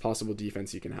the best possible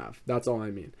defense you can have. That's all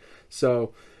I mean.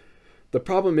 So the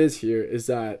problem is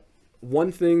that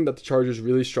one thing that the Chargers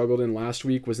really struggled in last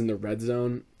week was in the red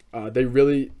zone.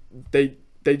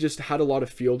 They just had a lot of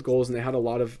field goals, and they had a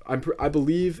lot of, I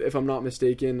believe, if I'm not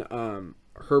mistaken,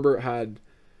 Herbert had,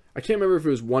 I can't remember if it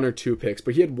was 1 or 2 picks,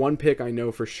 but he had 1 pick I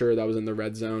know for sure that was in the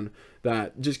red zone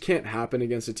that just can't happen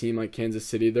against a team like Kansas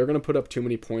City. They're going to put up too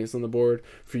many points on the board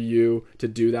for you to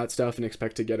do that stuff and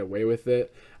expect to get away with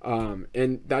it.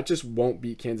 And that just won't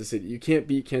beat Kansas City. You can't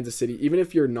beat Kansas City. Even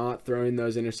if you're not throwing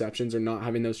those interceptions or not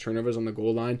having those turnovers on the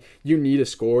goal line, you need a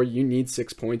score. You need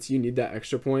 6 points. You need that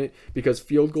extra point, because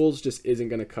field goals just isn't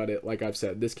going to cut it. Like I've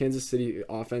said, this Kansas City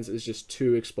offense is just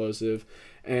too explosive.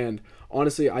 And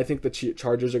honestly, I think the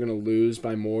Chargers are going to lose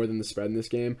by more than the spread in this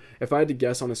game. If I had to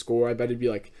guess on a score, I bet it'd be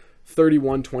like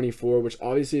 31-24, which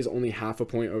obviously is only half a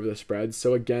point over the spread.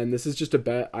 So again, this is just a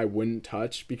bet I wouldn't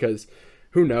touch, because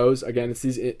who knows? Again, it's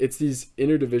these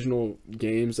interdivisional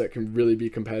games that can really be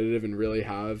competitive and really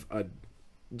have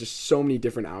just so many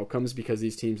different outcomes because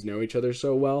these teams know each other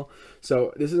so well.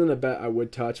 So this isn't a bet I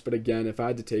would touch, but again, if I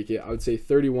had to take it, I would say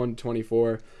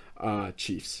 31-24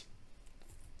 Chiefs.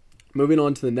 Moving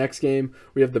on to the next game,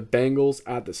 we have the Bengals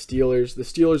at the Steelers. The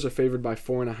Steelers are favored by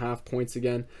 4.5 points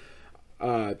again.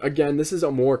 Again, this is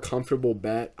a more comfortable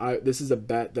bet. This is a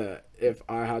bet that if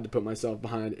I had to put myself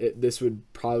behind it, this would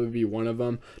probably be one of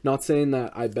them. Not saying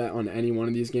that I bet on any one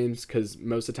of these games, because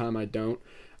most of the time I don't.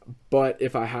 But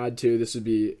if I had to, this would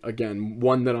be, again,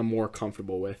 one that I'm more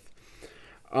comfortable with.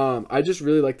 I just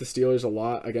really like the Steelers a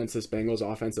lot against this Bengals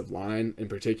offensive line in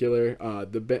particular.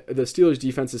 The Steelers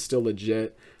defense is still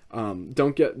legit.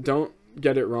 Don't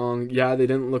get it wrong. Yeah, they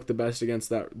didn't look the best against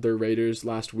their Raiders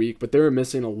last week, but they were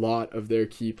missing a lot of their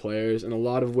key players, and a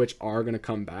lot of which are going to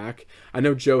come back. I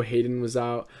know Joe Hayden was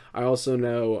out. I also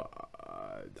know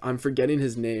I'm forgetting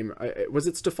his name. Was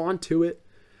it Stephon Tuitt?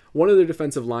 One of their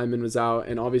defensive linemen was out,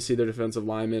 and obviously their defensive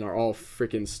linemen are all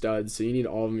freaking studs, so you need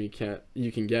all of them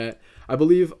you can get. I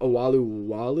believe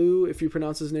Awalu, if you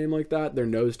pronounce his name like that, their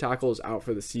nose tackle is out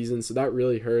for the season, so that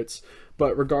really hurts.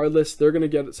 But regardless, they're going to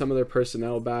get some of their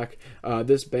personnel back.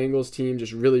 This Bengals team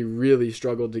just really, really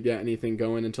struggled to get anything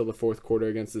going until the fourth quarter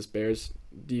against this Bears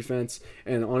defense.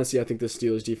 And honestly, I think the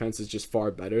Steelers defense is just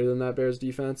far better than that Bears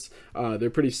defense. They're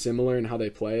pretty similar in how they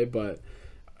play, but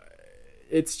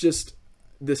it's just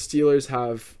the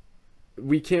Steelers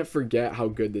we can't forget how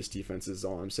good this defense is,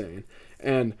 all I'm saying.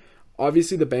 And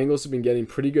obviously the Bengals have been getting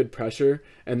pretty good pressure,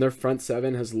 and their front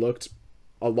seven has looked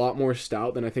a lot more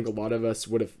stout than I think a lot of us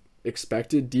would have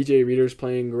expected. DJ Reader's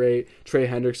playing great. Trey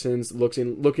Hendrickson's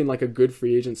looking like a good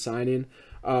free agent signing.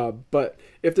 But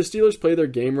if the Steelers play their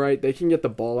game right, they can get the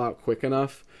ball out quick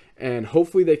enough, and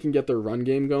hopefully they can get their run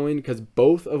game going, because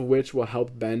both of which will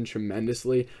help Ben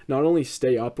tremendously. Not only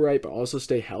stay upright, but also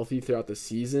stay healthy throughout the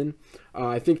season.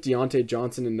 I think Deontay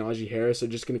Johnson and Najee Harris are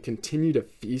just going to continue to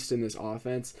feast in this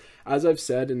offense. As I've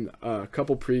said in a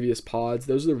couple previous pods,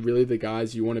 those are really the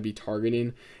guys you want to be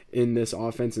targeting in this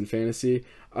offense in fantasy.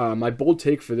 My bold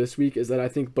take for this week is that I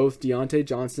think both Deontay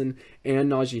Johnson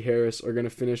and Najee Harris are going to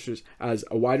finish as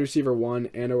a wide receiver 1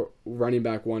 and a running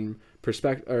back 1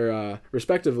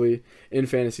 respectively in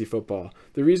fantasy football.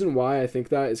 The reason why I think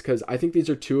that is because I think these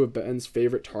are two of Ben's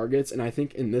favorite targets, and I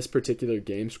think in this particular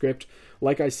game script,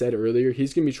 like I said earlier,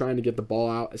 he's going to be trying to get the ball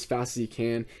out as fast as he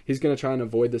can. He's going to try and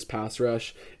avoid this pass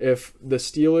rush. If the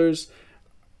Steelers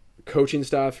coaching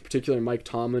staff, particularly Mike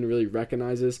Tomlin, really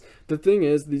recognizes, the thing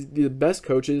is, the best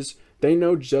coaches, they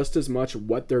know just as much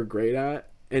what they're great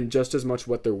at and just as much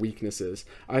what their weakness is.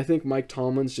 I think Mike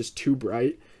Tomlin's just too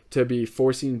bright to be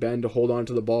forcing Ben to hold on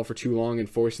to the ball for too long and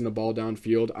forcing the ball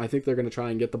downfield. I think they're going to try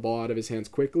and get the ball out of his hands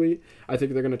quickly. I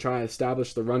think they're going to try and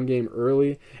establish the run game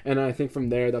early, and I think from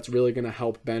there that's really going to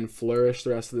help Ben flourish the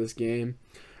rest of this game.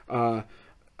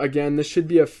 Again, this should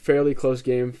be a fairly close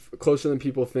game, closer than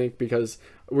people think, because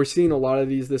we're seeing a lot of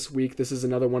these this week. This is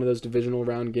another one of those divisional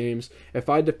round games. If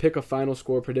I had to pick a final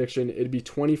score prediction, it'd be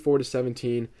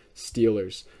 24-17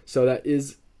 Steelers. So that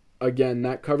is, again,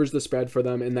 that covers the spread for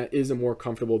them, and that is a more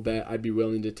comfortable bet I'd be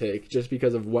willing to take just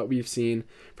because of what we've seen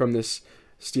from this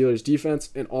Steelers defense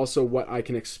and also what I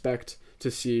can expect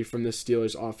to see from this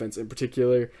Steelers offense in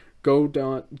particular. Go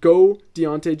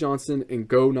Deontay Johnson and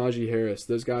go Najee Harris.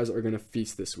 Those guys are going to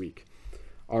feast this week.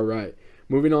 All right.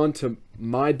 Moving on to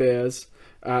my Bears,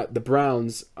 the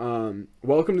Browns.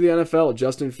 Welcome to the NFL,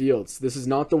 Justin Fields. This is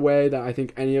not the way that I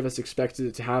think any of us expected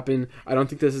it to happen. I don't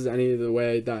think this is the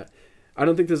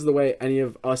way any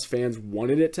of us fans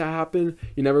wanted it to happen.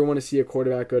 You never want to see a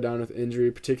quarterback go down with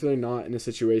injury, particularly not in a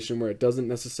situation where it doesn't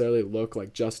necessarily look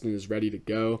like Justin is ready to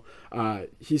go.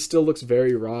 He still looks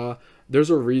very raw. There's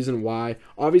a reason why.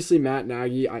 Obviously, Matt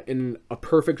Nagy, in a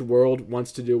perfect world,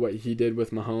 wants to do what he did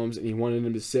with Mahomes, and he wanted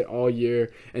him to sit all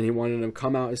year, and he wanted him to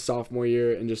come out his sophomore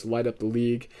year and just light up the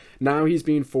league. Now he's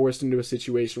being forced into a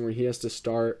situation where he has to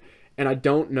start, and I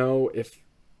don't know if,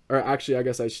 or actually, I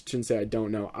guess I shouldn't say I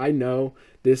don't know. I know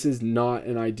this is not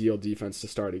an ideal defense to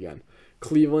start again.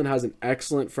 Cleveland has an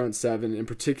excellent front seven. In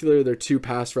particular, their 2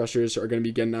 pass rushers are going to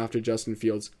be getting after Justin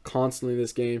Fields constantly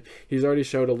this game. He's already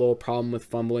showed a little problem with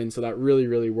fumbling, so that really,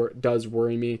 really does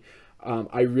worry me.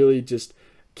 I really just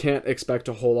can't expect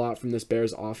a whole lot from this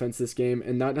Bears offense this game,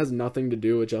 and that has nothing to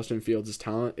do with Justin Fields'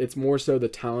 talent. It's more so the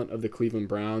talent of the Cleveland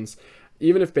Browns.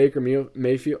 Even if Baker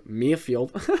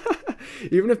Mayfield's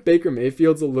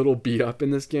a little beat up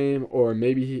in this game, or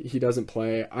maybe he doesn't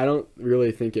play, I don't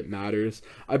really think it matters.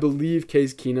 I believe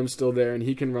Case Keenum's still there, and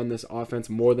he can run this offense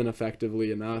more than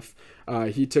effectively enough.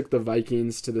 He took the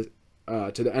Vikings to the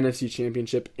NFC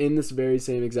Championship in this very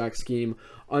same exact scheme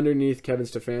underneath Kevin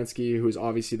Stefanski, who is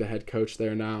obviously the head coach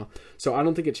there now. So I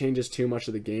don't think it changes too much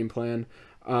of the game plan.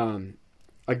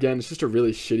 Again, it's just a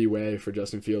really shitty way for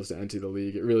Justin Fields to enter the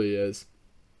league. It really is.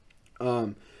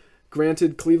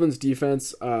 Granted, Cleveland's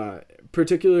defense,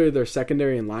 particularly their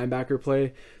secondary and linebacker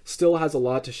play, still has a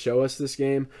lot to show us this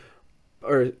game,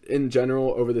 or in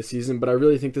general over the season, but I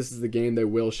really think this is the game they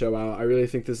will show out. I really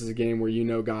think this is a game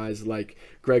where guys like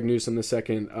Greg Newsome II,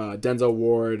 Denzel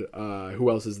Ward, who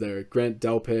else is there? Grant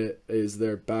Delpit is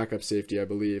their backup safety, I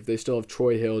believe. They still have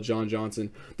Troy Hill, John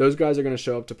Johnson. Those guys are going to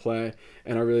show up to play,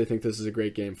 and I really think this is a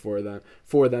great game for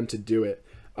them to do it.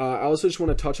 I also just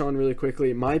want to touch on really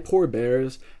quickly, my poor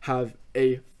Bears have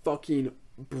a fucking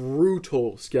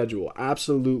brutal schedule.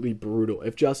 Absolutely brutal.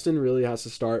 If Justin really has to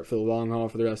start for the long haul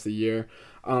for the rest of the year,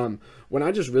 when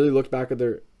I just really looked back at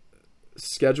their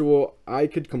schedule, I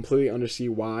could completely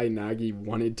understand why Nagy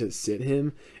wanted to sit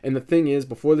him. And the thing is,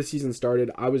 before the season started,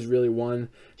 I was really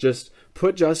just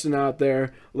put Justin out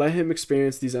there, let him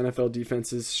experience these NFL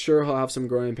defenses. Sure, he'll have some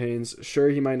growing pains. Sure,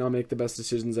 he might not make the best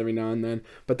decisions every now and then,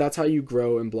 but that's how you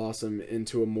grow and blossom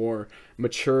into a more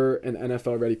mature and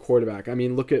NFL-ready quarterback. I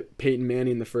mean, look at Peyton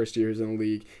Manning the first years in the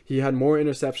league. He had more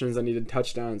interceptions than he did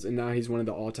touchdowns, and now he's one of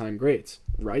the all-time greats,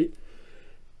 right?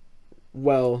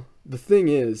 Well, the thing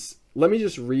is, let me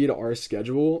just read our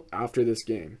schedule after this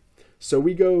game. So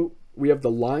we have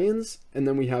the Lions, and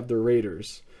then we have the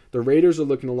Raiders. The Raiders are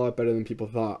looking a lot better than people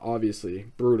thought, obviously.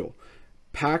 Brutal.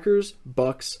 Packers,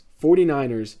 Bucks,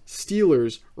 49ers,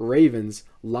 Steelers, Ravens,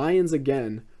 Lions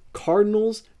again,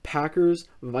 Cardinals, Packers,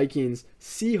 Vikings,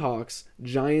 Seahawks,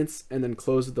 Giants, and then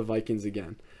close with the Vikings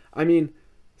again. I mean,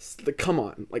 come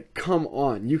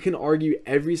on. You can argue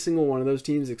every single one of those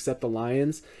teams except the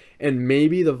Lions, and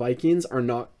maybe the Vikings are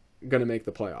not going to make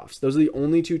the playoffs. Those are the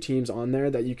only 2 teams on there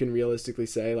that you can realistically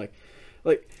say, like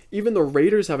even the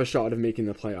Raiders have a shot of making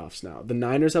the playoffs now. The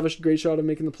Niners have a great shot of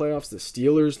making the playoffs. The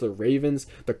Steelers, the Ravens,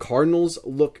 the Cardinals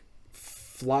look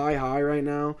fly high right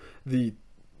now. The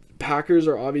Packers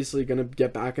are obviously going to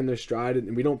get back in their stride,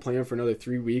 and we don't play them for another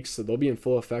 3 weeks, so they'll be in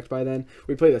full effect by then.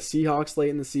 We play the Seahawks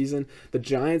late in the season. The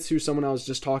Giants, who's someone I was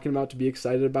just talking about to be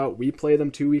excited about, we play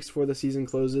them 2 weeks before the season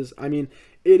closes. I mean,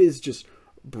 it is just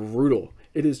brutal.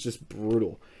 It is just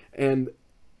brutal. And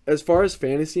as far as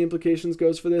fantasy implications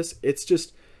goes for this, it's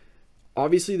just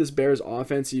obviously this Bears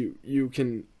offense, you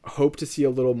can hope to see a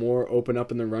little more open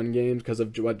up in the run game because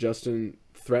of what Justin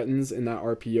threatens in that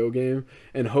RPO game,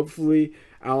 and hopefully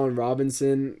Allen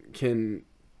Robinson can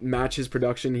match his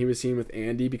production he was seeing with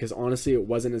Andy, because honestly it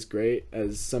wasn't as great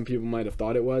as some people might have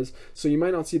thought it was. So you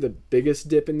might not see the biggest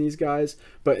dip in these guys,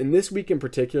 but in this week in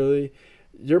particularly,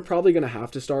 you're probably going to have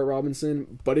to start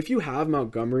Robinson. But if you have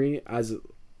Montgomery as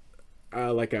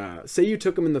say you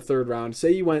took him in the 3rd round,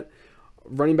 say you went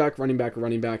running back,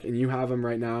 and you have him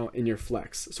right now in your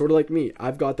flex, sort of like me,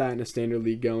 I've got that in a standard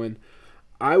league going,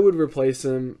 I would replace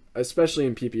him, especially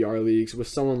in PPR leagues, with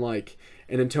someone like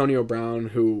and Antonio Brown,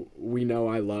 who we know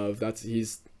I love.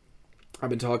 I've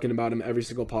been talking about him every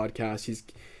single podcast.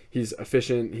 He's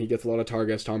efficient. He gets a lot of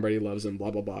targets. Tom Brady loves him.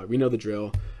 Blah blah blah. We know the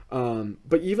drill.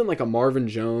 But even like a Marvin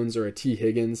Jones or a T.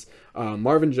 Higgins,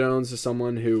 Marvin Jones is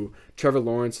someone who Trevor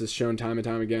Lawrence has shown time and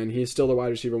time again. He's still the wide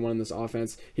receiver one in this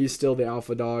offense. He's still the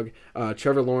alpha dog.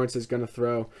 Trevor Lawrence is going to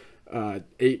throw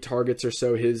 8 targets or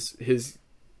so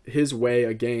his way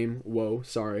a game. Whoa,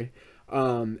 sorry.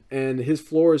 And his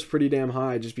floor is pretty damn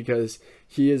high just because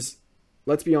he is.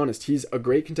 Let's be honest, he's a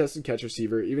great contested catch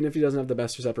receiver. Even if he doesn't have the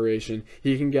best separation,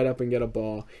 he can get up and get a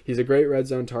ball. He's a great red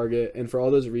zone target, and for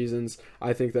all those reasons,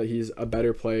 I think that he's a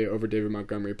better play over David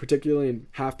Montgomery, particularly in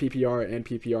half PPR and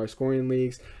PPR scoring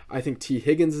leagues. I think T.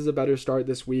 Higgins is a better start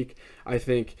this week. I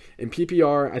think in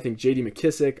PPR, I think J.D.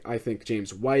 McKissic, I think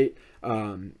James White.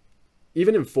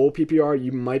 Even in full PPR,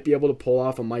 you might be able to pull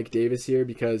off a Mike Davis here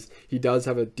because he does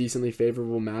have a decently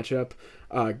favorable matchup.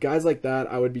 Guys like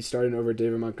that, I would be starting over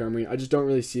David Montgomery. I just don't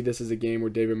really see this as a game where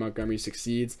David Montgomery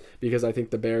succeeds because I think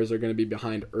the Bears are going to be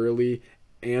behind early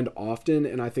and often,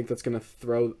 and I think that's going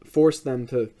to force them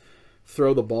to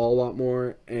throw the ball a lot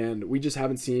more, and we just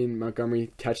haven't seen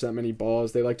Montgomery catch that many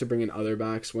balls. They like to bring in other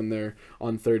backs when they're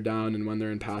on third down and when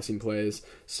they're in passing plays.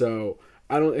 So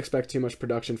I don't expect too much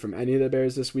production from any of the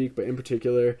Bears this week, but in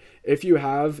particular, if you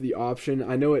have the option,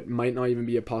 I know it might not even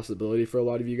be a possibility for a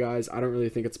lot of you guys. I don't really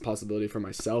think it's a possibility for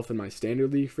myself in my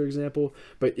standard league, for example,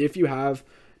 but if you have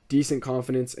decent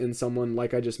confidence in someone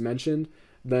like I just mentioned,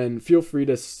 then feel free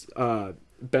to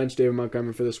bench David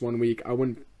Montgomery for this 1 week. I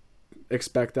wouldn't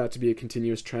expect that to be a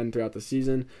continuous trend throughout the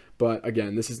season, but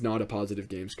again, this is not a positive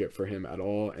game script for him at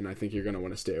all, and I think you're going to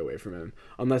want to stay away from him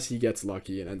unless he gets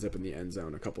lucky and ends up in the end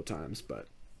zone a couple times. But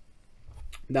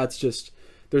that's just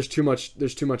there's too much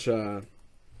what's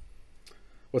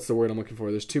the word I'm looking for?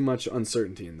 There's too much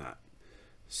uncertainty in that.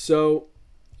 So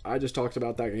I just talked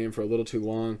about that game for a little too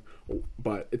long,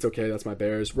 but it's okay. That's my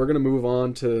Bears. We're going to move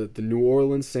on to the New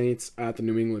Orleans Saints at the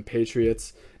New England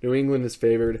Patriots. New England is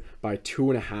favored by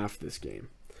 2.5 this game.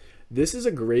 This is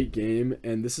a great game,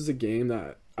 and this is a game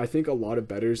that I think a lot of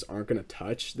bettors aren't going to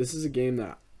touch. This is a game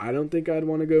that I don't think I'd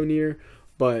want to go near,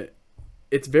 but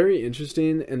it's very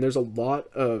interesting, and there's a lot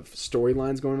of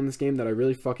storylines going on in this game that I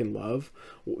really fucking love.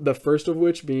 The first of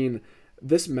which being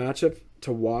this matchup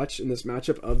to watch in this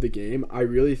matchup of the game, I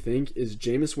really think is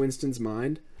Jameis Winston's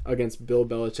mind against Bill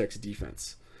Belichick's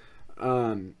defense.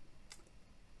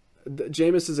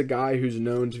 Jameis is a guy who's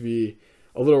known to be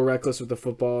a little reckless with the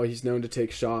football. He's known to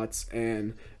take shots,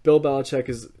 and Bill Belichick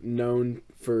is known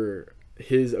for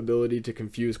his ability to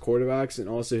confuse quarterbacks and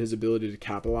also his ability to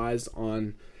capitalize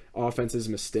on offense's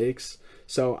mistakes.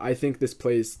 So I think this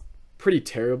plays pretty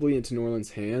terribly into New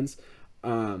Orleans' hands.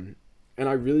 And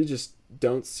I really just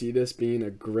don't see this being a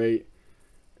great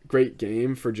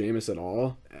game for Jameis at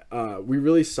all. We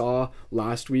really saw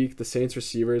last week the Saints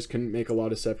receivers couldn't make a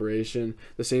lot of separation.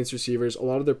 The Saints receivers, a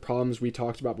lot of their problems we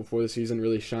talked about before the season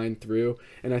really shined through.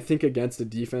 And I think against a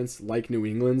defense like New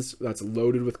England's that's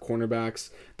loaded with cornerbacks,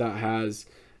 that has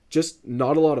just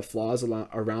not a lot of flaws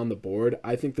around the board,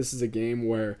 I think this is a game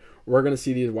where we're going to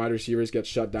see these wide receivers get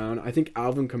shut down. I think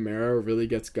Alvin Kamara really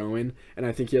gets going, and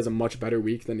I think he has a much better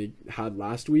week than he had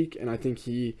last week, and I think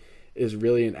he is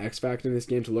really an X factor in this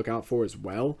game to look out for as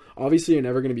well. Obviously, you're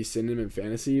never going to be sitting him in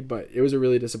fantasy, but it was a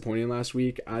really disappointing last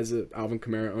week. As an Alvin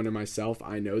Kamara owner myself,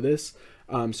 I know this.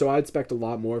 So I expect a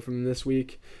lot more from him this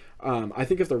week. I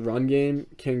think if the run game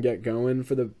can get going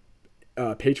for the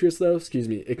Patriots, though,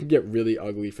 it can get really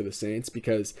ugly for the Saints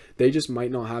because they just might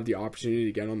not have the opportunity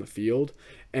to get on the field.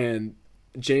 And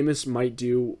Jameis might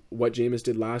do what Jameis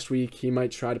did last week. He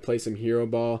might try to play some hero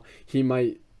ball. He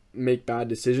might make bad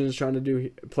decisions trying to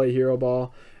play hero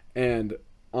ball. And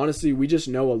honestly, we just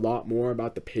know a lot more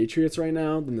about the Patriots right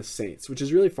now than the Saints, which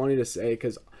is really funny to say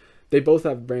because they both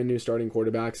have brand new starting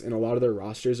quarterbacks and a lot of their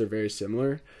rosters are very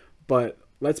similar. But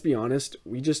let's be honest,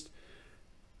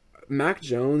 Mac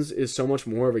Jones is so much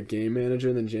more of a game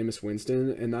manager than Jameis Winston,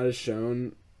 and that is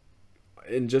shown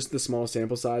in just the small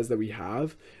sample size that we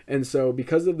have. And so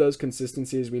because of those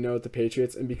consistencies we know with the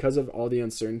Patriots and because of all the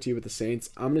uncertainty with the Saints,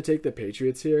 I'm going to take the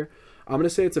Patriots here. I'm going to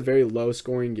say it's a very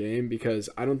low-scoring game because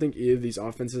I don't think either of these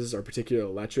offenses are particularly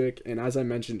electric. And as I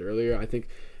mentioned earlier, I think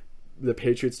the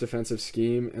Patriots' defensive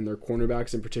scheme and their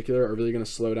cornerbacks in particular are really going to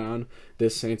slow down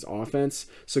this Saints offense.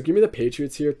 So give me the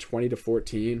Patriots here,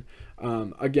 20-14.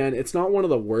 Again, it's not one of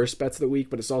the worst bets of the week,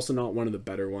 but it's also not one of the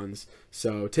better ones.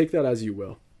 So take that as you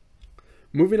will.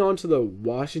 Moving on to the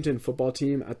Washington football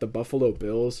team at the Buffalo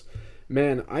Bills.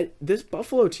 Man, this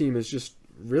Buffalo team is just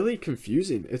really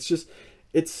confusing.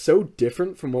 it's so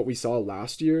different from what we saw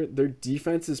last year. Their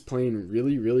defense is playing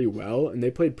really, really well, and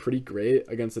they played pretty great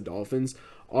against the Dolphins.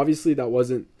 Obviously, that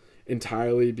wasn't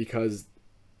entirely because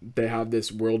they have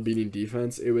this world-beating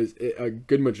defense. A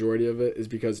good majority of it is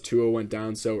because Tua went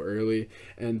down so early,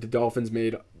 and the Dolphins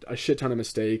made a shit ton of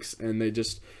mistakes, and they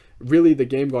just really, the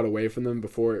game got away from them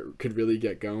before it could really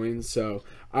get going. So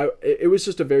it was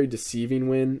just a very deceiving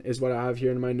win is what I have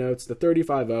here in my notes. The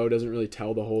 35-0 doesn't really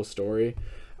tell the whole story.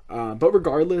 But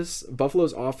regardless,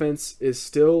 Buffalo's offense is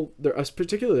still,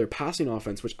 particularly their passing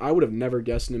offense, which I would have never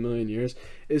guessed in a million years,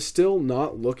 is still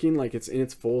not looking like it's in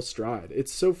its full stride.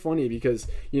 It's so funny because,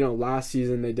 last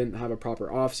season they didn't have a proper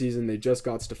offseason. They just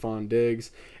got Stephon Diggs,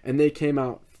 and they came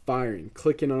out firing,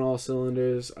 clicking on all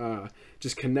cylinders,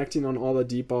 just connecting on all the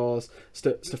deep balls.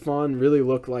 Stephon really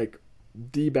looked like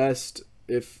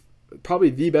probably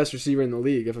the best receiver in the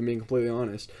league, if I'm being completely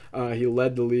honest. He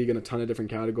led the league in a ton of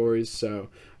different categories, so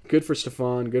good for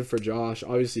Stephon, good for Josh.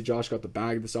 Obviously, Josh got the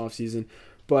bag this offseason,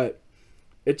 but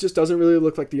it just doesn't really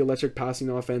look like the electric passing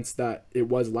offense that it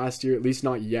was last year, at least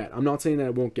not yet. I'm not saying that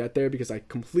it won't get there because I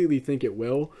completely think it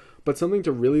will, but something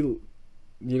to really,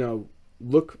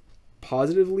 look at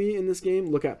positively,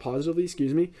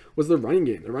 was the running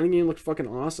game. The running game looked fucking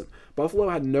awesome. Buffalo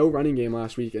had no running game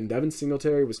last week, and Devin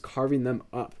Singletary was carving them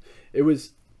up. It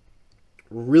was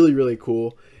really, really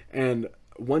cool. And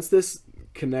once this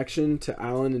connection to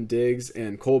Allen and Diggs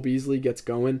and Cole Beasley gets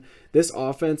going, this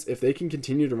offense, if they can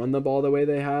continue to run the ball the way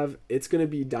they have, it's going to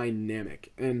be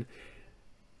dynamic. And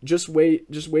just wait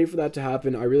for that to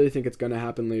happen. I really think it's going to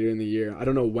happen later in the year. I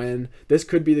don't know when. This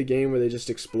could be the game where they just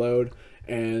explode,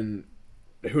 and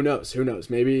who knows?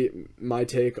 Maybe my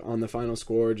take on the final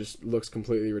score just looks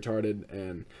completely retarded,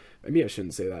 and maybe I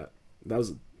shouldn't say that.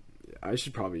 I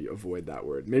should probably avoid that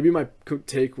word. Maybe my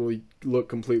take will look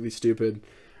completely stupid.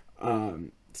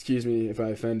 Excuse me if I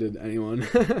offended anyone.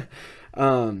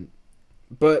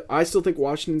 But I still think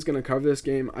Washington's going to cover this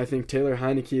game. I think Taylor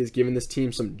Heineke is giving this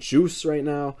team some juice right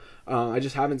now. I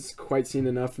just haven't quite seen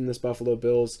enough from this Buffalo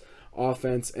Bills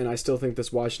offense, and I still think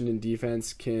this Washington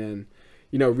defense can,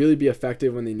 really be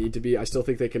effective when they need to be. I still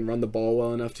think they can run the ball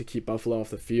well enough to keep Buffalo off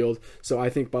the field. So I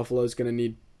think Buffalo's going to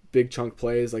need big chunk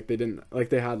plays like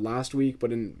they had last week,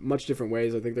 but in much different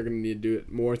ways. I think they're going to need to do it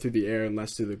more through the air and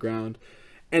less through the ground.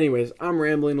 Anyways, I'm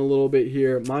rambling a little bit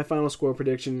here. My final score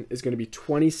prediction is going to be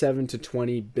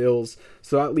 27-20 Bills.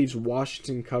 So that leaves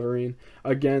Washington covering.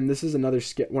 Again, this is another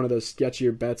one of those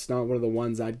sketchier bets, not one of the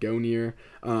ones I'd go near.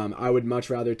 I would much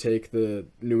rather take the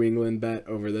New England bet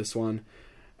over this one.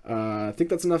 I think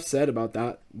that's enough said about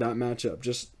that matchup.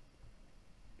 Just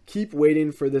keep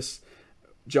waiting for this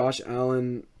Josh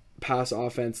Allen pass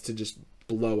offense to just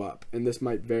blow up, and this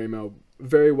might very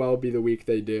well be the week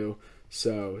they do.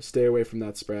 So stay away from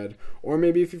that spread. Or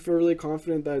maybe if you feel really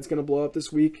confident that it's going to blow up this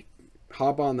week,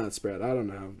 hop on that spread. I don't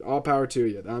know. All power to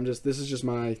you. This is just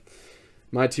my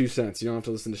 2 cents. You don't have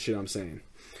to listen to shit I'm saying.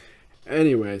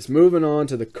 Anyways, moving on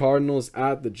to the Cardinals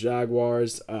at the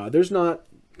Jaguars. There's not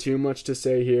too much to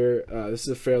say here. This is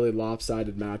a fairly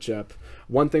lopsided matchup.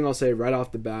 One thing I'll say right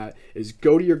off the bat is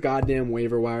go to your goddamn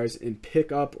waiver wires and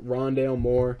pick up Rondale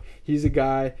Moore. He's a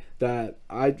guy that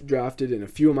I drafted in a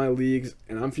few of my leagues,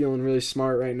 and I'm feeling really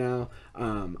smart right now.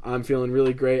 I'm feeling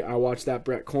really great. I watched that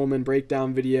Brett Coleman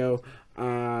breakdown video.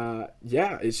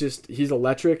 It's just, he's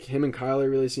electric. Him and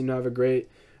Kyler really seem to have a great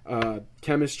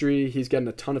chemistry. He's getting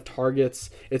a ton of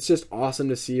targets. It's just awesome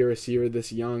to see a receiver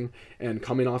this young and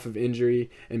coming off of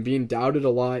injury and being doubted a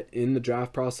lot in the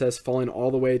draft process, falling all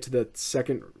the way to the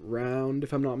second round,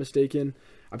 if I'm not mistaken.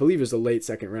 I believe it was the late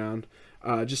second round.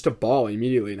 Just to ball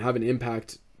immediately and have an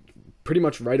impact pretty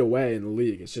much right away in the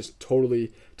league. It's just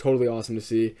totally awesome to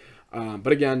see.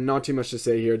 But again, not too much to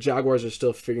say here. Jaguars are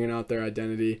still figuring out their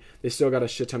identity. They still got a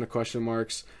shit ton of question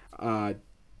marks.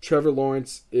 Trevor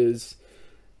Lawrence is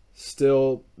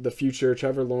still the future.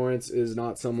 Trevor Lawrence is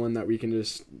not someone that we can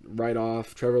just write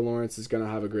off. Trevor Lawrence is going to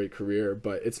have a great career,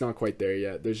 but it's not quite there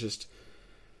yet. There's just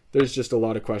a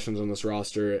lot of questions on this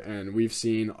roster, and we've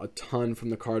seen a ton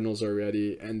from the Cardinals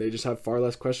already, and they just have far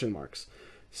less question marks.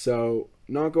 So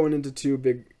not going into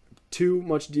too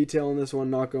much detail in this one,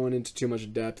 not going into too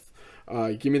much depth.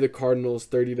 Give me the Cardinals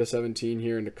 30-17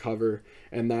 here and to cover,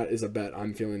 and that is a bet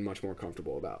I'm feeling much more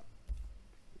comfortable about.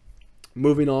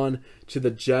 Moving on to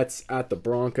the Jets at the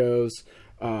Broncos.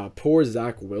 Poor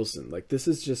Zach Wilson. This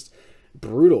is just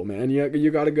brutal, man.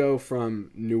 You got to go from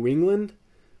New England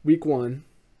week 1,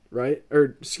 right?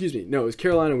 Or excuse me, no, it was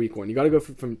Carolina week 1. You got to go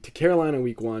from to Carolina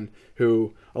week 1,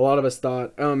 who a lot of us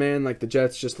thought, oh man, the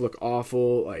Jets just look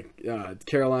awful.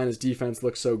 Carolina's defense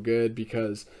looks so good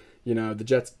because the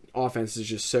Jets offense is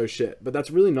just so shit. But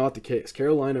that's really not the case.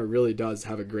 Carolina really does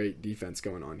have a great defense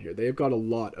going on here. They've got a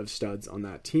lot of studs on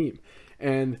that team.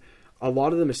 And a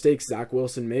lot of the mistakes Zach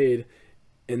Wilson made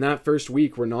in that first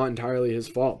week were not entirely his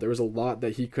fault. There was a lot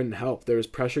that he couldn't help. There was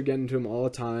pressure getting to him all the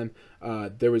time.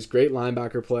 There was great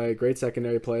linebacker play, great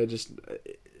secondary play, just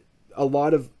a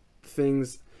lot of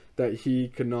things that he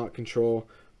could not control.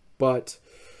 But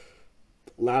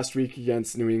last week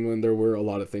against New England, there were a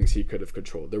lot of things he could have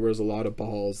controlled. There was a lot of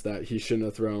balls that he shouldn't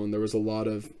have thrown. There was a lot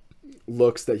of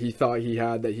looks that he thought he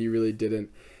had that he really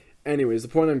didn't. Anyways, the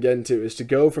point I'm getting to is to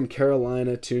go from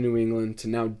Carolina to New England to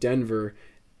now Denver.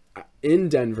 In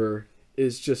Denver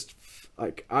is just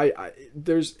like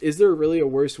is there really a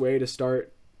worse way to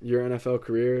start your NFL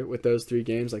career with those 3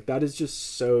 games? Like, that is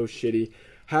just so shitty.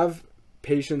 Have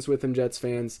patience with him, Jets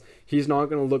fans. He's not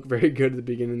going to look very good at the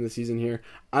beginning of the season here.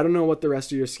 I don't know what the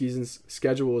rest of your season's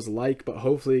schedule is like, but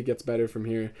hopefully it gets better from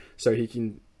here so he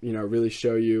can, really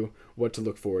show you what to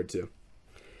look forward to.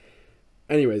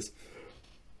 Anyways,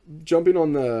 jumping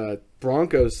on the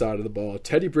Broncos side of the ball,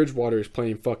 Teddy Bridgewater is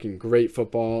playing fucking great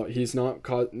football. He's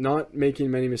not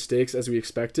making many mistakes as we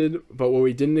expected, but what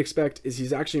we didn't expect is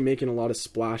he's actually making a lot of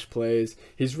splash plays.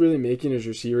 He's really making his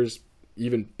receivers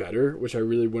even better, which I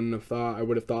really wouldn't have thought. I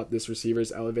would have thought this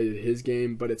receiver's elevated his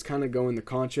game, but it's kind of going the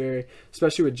contrary,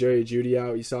 especially with Jerry Jeudy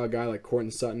out. You saw a guy like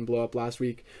Courtland Sutton blow up last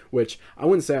week, which I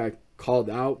wouldn't say I called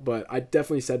out, but I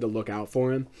definitely said to look out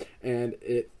for him, and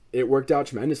it worked out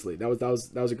tremendously. That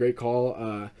was a great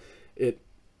call. It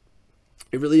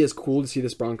really is cool to see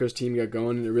this Broncos team get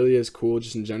going, and it really is cool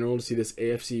just in general to see this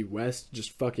AFC West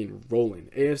just fucking rolling.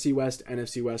 AFC West,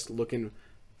 NFC West looking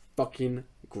fucking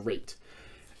great.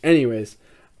 Anyways,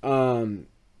 one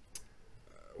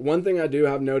thing I do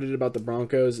have noted about the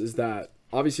Broncos is that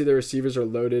obviously their receivers are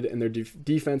loaded and their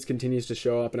defense continues to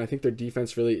show up, and I think their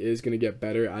defense really is going to get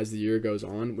better as the year goes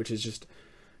on, which is just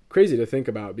crazy to think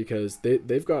about because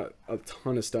they've got a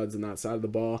ton of studs on that side of the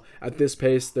ball. At this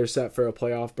pace, they're set for a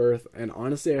playoff berth, and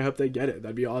honestly, I hope they get it.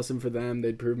 That'd be awesome for them.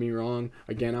 They'd prove me wrong.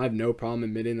 Again, I have no problem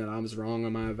admitting that I was wrong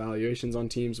on my evaluations on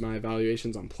teams, my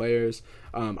evaluations on players.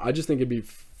 I just think it'd be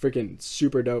freaking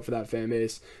super dope for that fan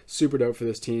base, super dope for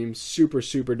this team, super,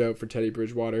 super dope for Teddy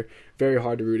Bridgewater. Very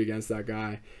hard to root against that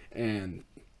guy, and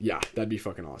yeah, that'd be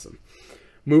fucking awesome.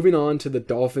 Moving on to the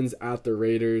Dolphins at the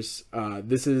Raiders.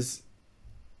 This is,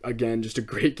 again, just a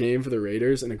great game for the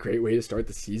Raiders and a great way to start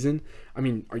the season. I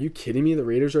mean, are you kidding me? The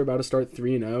Raiders are about to start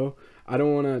 3-0. I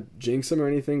don't want to jinx them or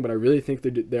anything, but I really think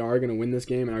they are going to win this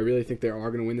game, and I really think they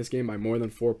are going to win this game by more than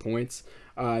 4 points.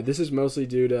 This is mostly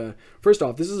due to, first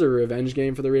off, this is a revenge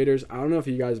game for the Raiders. I don't know if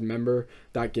you guys remember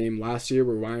that game last year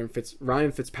where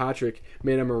Ryan Fitzpatrick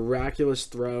made a miraculous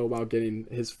throw while getting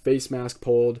his face mask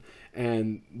pulled,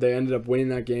 and they ended up winning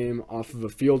that game off of a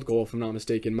field goal, if I'm not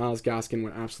mistaken. Myles Gaskin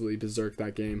went absolutely berserk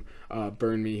that game.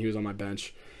 Burned me. He was on my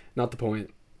bench. Not the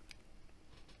point.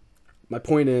 My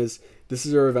point is, this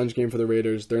is a revenge game for the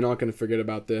Raiders. They're not going to forget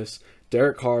about this.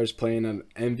 Derek Carr is playing at an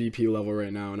MVP level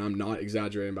right now, and I'm not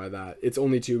exaggerating by that. It's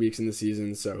only 2 weeks in the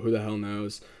season, so who the hell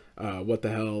knows what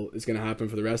the hell is going to happen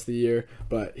for the rest of the year.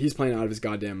 But he's playing out of his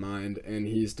goddamn mind, and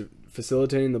he's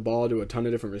facilitating the ball to a ton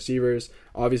of different receivers.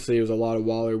 Obviously, it was a lot of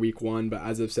Waller week 1, but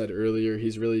as I've said earlier,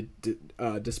 he's really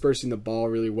dispersing the ball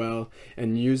really well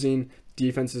and using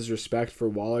defense's respect for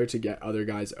Waller to get other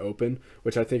guys open,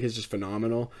 which I think is just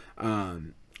phenomenal.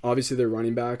 Obviously, their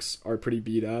running backs are pretty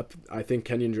beat up. I think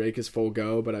Kenyon Drake is full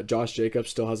go, but Josh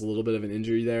Jacobs still has a little bit of an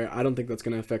injury there. I don't think that's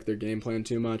going to affect their game plan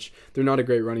too much. They're not a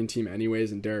great running team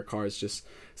anyways, and Derek Carr is just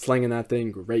slinging that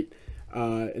thing great.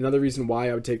 Another reason why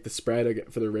I would take the spread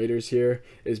for the Raiders here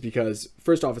is because,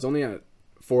 first off, it's only at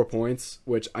 4 points,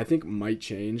 which I think might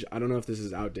change. I don't know if this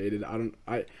is outdated. I'm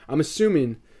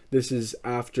assuming this is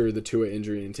after the Tua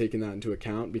injury and taking that into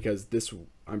account because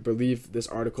I believe this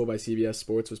article by CBS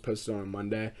Sports was posted on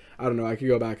Monday. I don't know. I could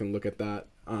go back and look at that.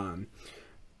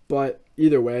 But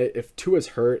either way, if Tua's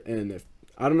hurt and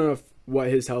I don't know what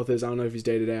his health is. I don't know if he's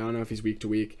day to day. I don't know if he's week to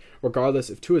week. Regardless,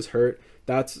 if Tua's hurt,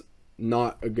 that's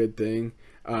not a good thing.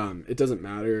 It doesn't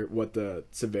matter what the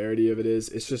severity of it is.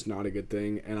 It's just not a good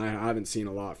thing. And I haven't seen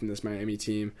a lot from this Miami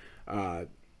team.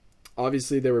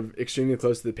 Obviously, they were extremely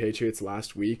close to the Patriots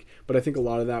last week, but I think a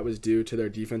lot of that was due to their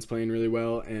defense playing really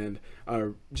well and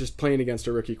just playing against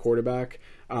a rookie quarterback.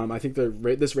 I think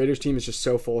this Raiders team is just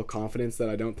so full of confidence that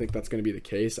I don't think that's going to be the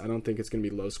case. I don't think it's going to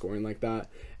be low scoring like that.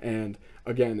 And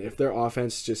again, if their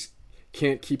offense just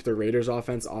can't keep the Raiders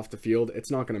offense off the field, it's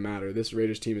not going to matter. This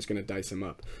Raiders team is going to dice them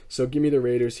up. So give me the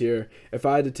Raiders here. If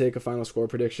I had to take a final score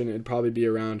prediction, it'd probably be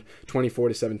around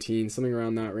 24-17, something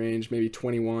around that range, maybe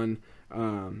 21.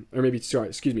 Maybe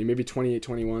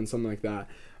 28-21, something like that.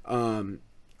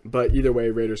 But either way,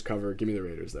 Raiders cover. Give me the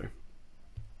Raiders there.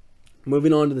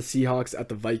 Moving on to the Seahawks at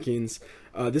the Vikings.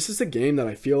 This is a game that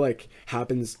I feel like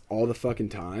happens all the fucking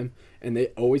time, and they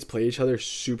always play each other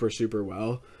super, super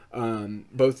well.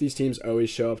 Both these teams always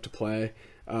show up to play.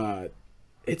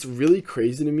 It's really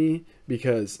crazy to me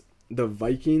because the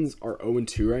Vikings are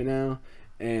 0-2 right now,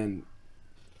 and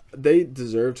they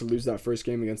deserve to lose that first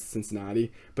game against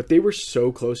Cincinnati, but they were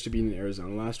so close to beating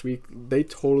Arizona last week. They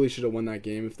totally should have won that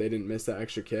game if they didn't miss that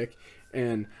extra kick.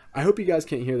 And I hope you guys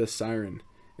can't hear the siren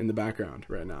in the background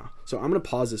right now. So I'm going to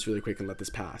pause this really quick and let this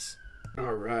pass.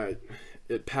 All right.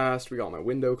 It passed. We got my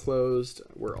window closed.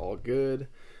 We're all good.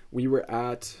 We were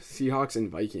at Seahawks and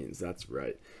Vikings. That's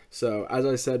right. So, as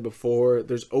I said before,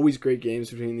 there's always great games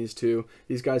between these two.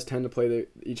 These guys tend to play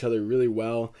each other really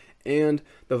well. And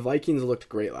the Vikings looked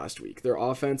great last week. Their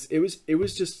offense, it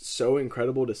was just so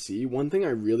incredible to see. One thing I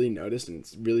really noticed and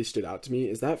it's really stood out to me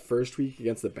is that first week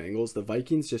against the Bengals, the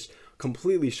Vikings just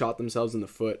completely shot themselves in the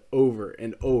foot over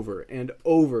and over and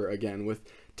over again with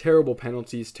terrible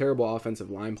penalties, terrible offensive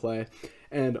line play.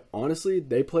 And honestly,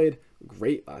 they played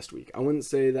great last week. I wouldn't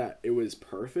say that it was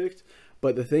perfect,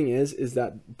 but the thing is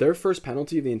that their first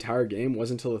penalty of the entire game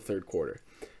wasn't until the third quarter.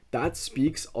 That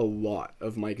speaks a lot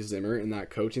of Mike Zimmer and that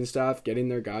coaching staff getting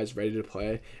their guys ready to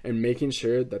play and making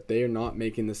sure that they are not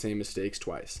making the same mistakes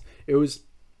twice. It was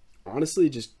honestly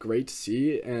just great to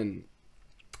see, and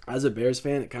as a Bears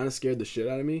fan, it kind of scared the shit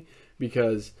out of me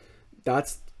because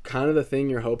that's kind of the thing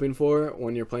you're hoping for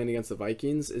when you're playing against the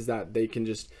Vikings, is that they can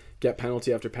just get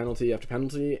penalty after penalty after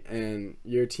penalty, and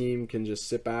your team can just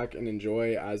sit back and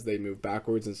enjoy as they move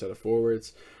backwards instead of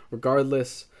forwards.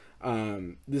 Regardless,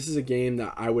 this is a game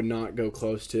that I would not go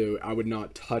close to. I would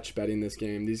not touch betting this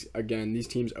game. These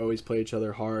teams always play each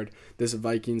other hard. This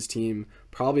Vikings team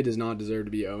probably does not deserve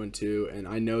to be 0-2, and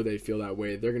I know they feel that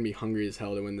way. They're going to be hungry as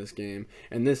hell to win this game.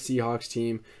 And this Seahawks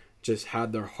team just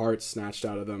had their hearts snatched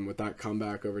out of them with that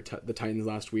comeback over the Titans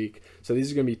last week. So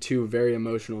these are going to be two very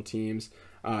emotional teams.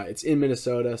 It's in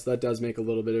Minnesota, so that does make a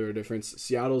little bit of a difference.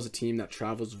 Seattle's a team that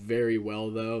travels very well,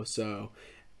 though, so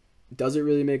does it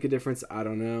really make a difference? I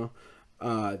don't know.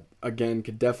 Again,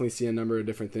 could definitely see a number of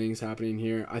different things happening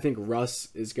here. I think Russ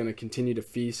is going to continue to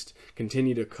feast,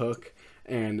 continue to cook,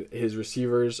 and his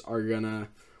receivers are going to...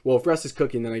 Well, if Russ is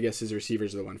cooking, then I guess his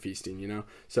receivers are the one feasting, you know?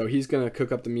 So he's going to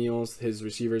cook up the meals. His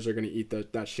receivers are going to eat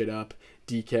that shit up.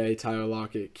 DK, Tyler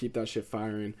Lockett, keep that shit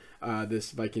firing. This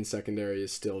Viking secondary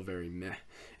is still very meh.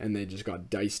 And they just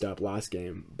got diced up last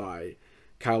game by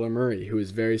Kyler Murray, who is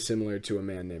very similar to a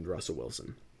man named Russell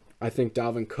Wilson. I think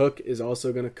Dalvin Cook is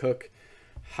also going to cook.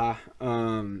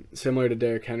 Similar to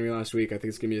Derrick Henry last week, I think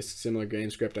it's going to be a similar game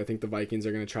script. I think the Vikings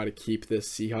are going to try to keep this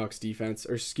Seahawks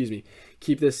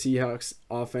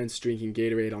offense drinking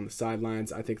Gatorade on the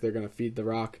sidelines. I think they're going to feed the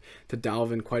rock to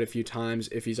Dalvin quite a few times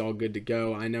if he's all good to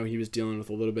go. I know he was dealing with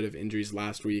a little bit of injuries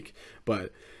last week,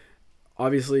 but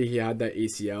obviously he had that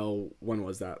ACL, when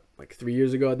was that? Like 3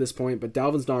 years ago at this point, but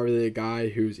Dalvin's not really a guy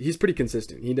he's pretty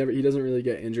consistent. He doesn't really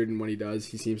get injured, and when he does,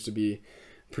 he seems to be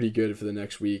pretty good for the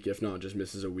next week, if not just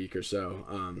misses a week or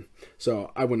so.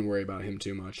 So I wouldn't worry about him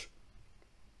too much.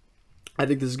 I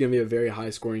think this is going to be a very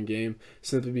high-scoring game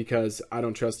simply because I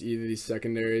don't trust either of these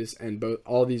secondaries, and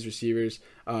all these receivers,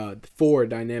 four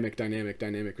dynamic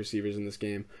receivers in this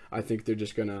game. I think they're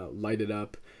just going to light it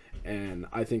up, and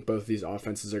I think both of these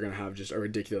offenses are going to have just a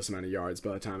ridiculous amount of yards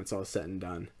by the time it's all said and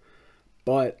done.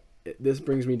 But this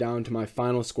brings me down to my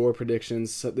final score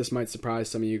predictions. So this might surprise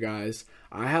some of you guys.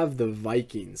 I have the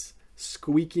Vikings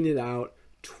squeaking it out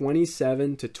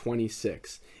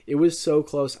 27-26. It was so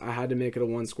close, I had to make it a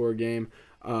one-score game.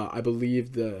 I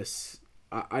believe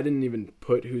I didn't even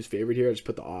put who's favored here. I just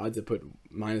put the odds. I put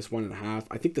 -1.5.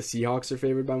 I think the Seahawks are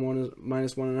favored by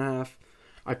 -1.5.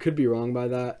 I could be wrong by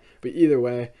that. But either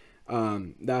way,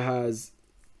 that has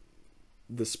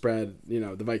the spread,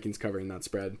 the Vikings covering that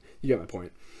spread. You get my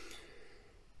point.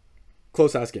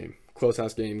 Close-ass game.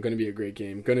 Going to be a great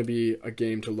game. Going to be a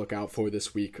game to look out for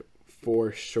this week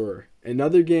for sure.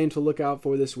 Another game to look out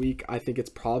for this week, I think it's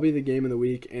probably the game of the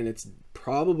week, and it's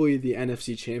probably the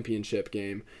NFC Championship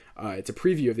game. It's a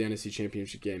preview of the NFC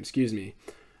Championship game,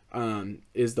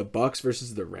 is the Bucks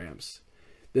versus the Rams.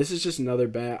 This is just another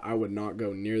bet. I would not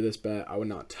go near this bet. I would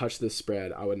not touch this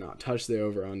spread. I would not touch the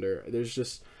over-under. There's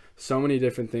just so many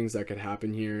different things that could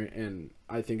happen here, and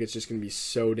I think it's just going to be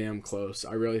so damn close.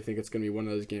 I really think it's going to be one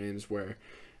of those games where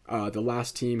the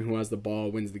last team who has the ball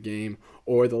wins the game,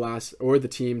 or the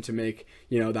team to make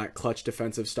that clutch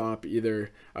defensive stop,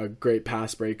 either a great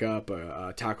pass breakup,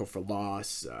 a tackle for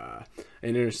loss,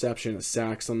 an interception, a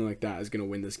sack, something like that is going to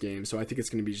win this game. So I think it's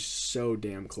going to be so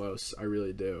damn close. I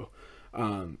really do.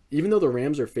 Even though the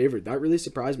Rams are favored, that really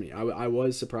surprised me. I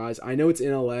was surprised. I know it's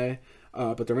in LA,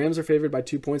 but the Rams are favored by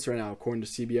 2 points right now, according to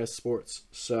CBS Sports.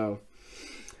 So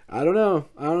I don't know.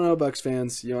 Bucs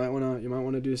fans. You might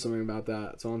wanna do something about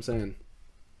that. That's all I'm saying.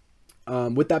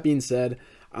 With that being said,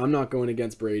 I'm not going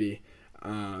against Brady.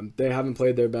 They haven't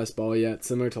played their best ball yet,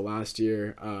 similar to last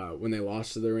year when they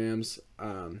lost to the Rams.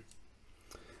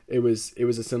 It was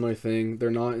a similar thing. They're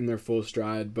not in their full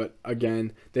stride, but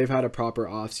again, they've had a proper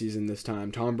offseason this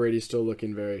time. Tom Brady's still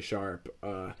looking very sharp.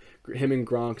 Him and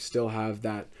Gronk still have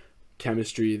that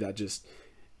chemistry that just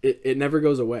it never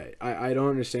goes away. I don't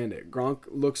understand it. Gronk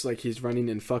looks like he's running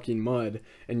in fucking mud,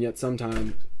 and yet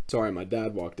sometimes... Sorry, my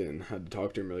dad walked in. Had to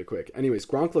talk to him really quick. Anyways,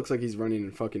 Gronk looks like he's running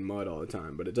in fucking mud all the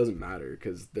time, but it doesn't matter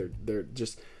because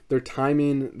they're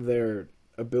timing their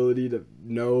ability to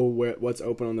know what's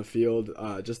open on the field,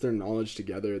 just their knowledge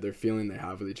together, their feeling they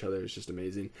have with each other is just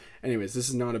amazing. Anyways, this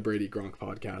is not a Brady Gronk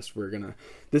podcast.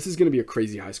 This is gonna be a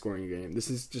crazy high scoring game.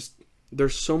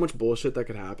 There's so much bullshit that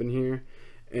could happen here.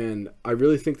 And I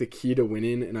really think the key to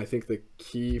winning, and I think the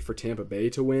key for Tampa Bay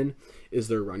to win, is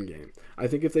their run game. I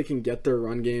think if they can get their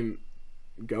run game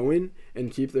going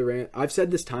and keep I've said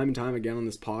this time and time again on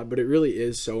this pod, but it really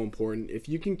is so important. If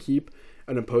you can keep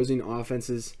an opposing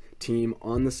offense's team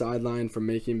on the sideline from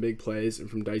making big plays and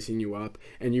from dicing you up,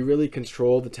 and you really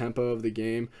control the tempo of the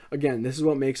game. Again, this is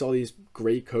what makes all these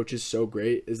great coaches so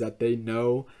great, is that they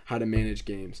know how to manage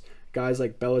games. Guys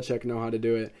like Belichick know how to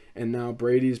do it, and now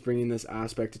Brady's bringing this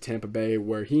aspect to Tampa Bay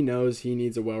where he knows he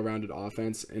needs a well-rounded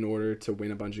offense in order to win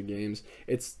a bunch of games.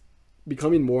 It's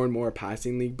becoming more and more a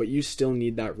passing league, but you still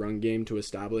need that run game to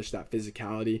establish that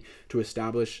physicality, to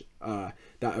establish that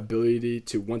ability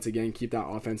to once again keep that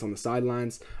offense on the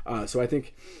sidelines. So I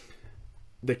think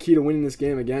the key to winning this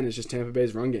game, again, is just Tampa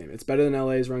Bay's run game. It's better than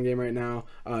LA's run game right now.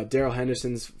 Darrell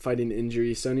Henderson's fighting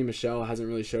injury. Sony Michel hasn't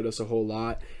really showed us a whole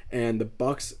lot. And the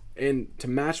Bucs, and to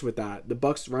match with that, the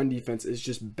Bucs run defense is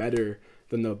just better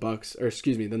than the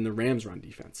Rams run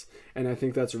defense. And I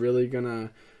think that's really going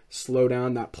to slow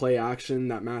down that play action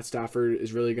that Matt Stafford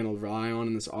is really going to rely on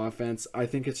in this offense. I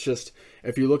think it's just,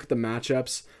 if you look at the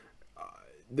matchups,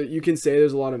 you can say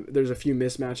there's a few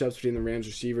mismatchups between the Rams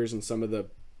receivers and some of the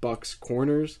Bucs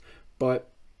corners,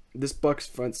 but this Bucs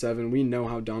front seven, we know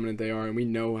how dominant they are, and we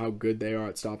know how good they are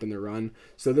at stopping the run.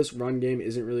 So this run game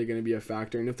isn't really going to be a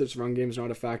factor, and if this run game is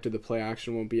not a factor, the play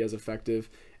action won't be as effective,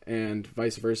 and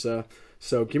vice versa.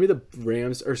 So give me the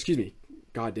Rams,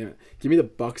 God damn it, give me the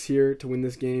Bucs here to win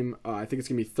this game. I think it's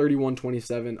gonna be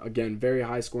 31-27. Again, very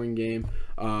high scoring game.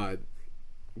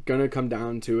 Gonna come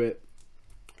down to it.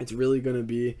 It's really gonna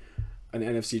be an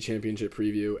NFC Championship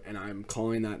preview, and I'm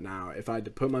calling that now. If I had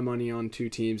to put my money on two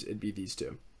teams, it'd be these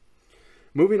two.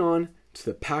 Moving on to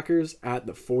the Packers at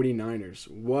the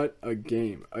 49ers. What a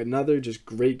game. Another just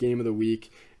great game of the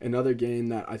week. Another game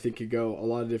that I think could go a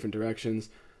lot of different directions,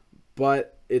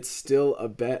 but it's still a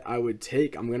bet I would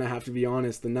take. I'm going to have to be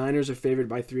honest. The Niners are favored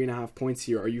by 3.5 points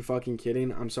here. Are you fucking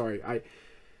kidding? I'm sorry.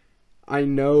 I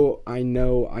know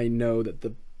that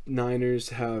the Niners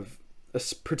have,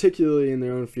 particularly in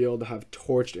their own field, have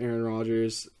torched Aaron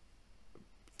Rodgers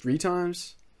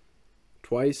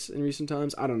twice in recent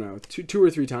times. I don't know, two or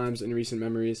three times in recent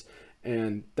memories,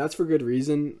 and that's for good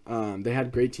reason. They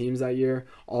had great teams that year.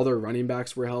 All their running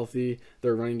backs were healthy.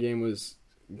 Their running game was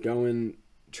going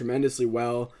tremendously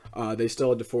well. They still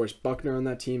had DeForest Buckner on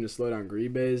that team to slow down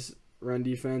Green Bay's run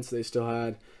defense. They still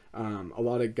had a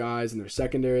lot of guys in their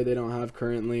secondary they don't have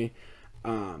currently.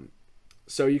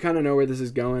 So you kind of know where this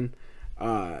is going.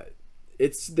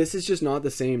 This is just not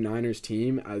the same Niners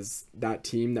team as that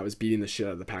team that was beating the shit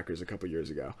out of the Packers a couple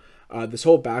years ago. This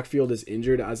whole backfield is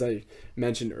injured, as I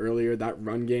mentioned earlier. That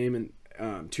run game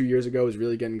and 2 years ago was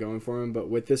really getting going for him, but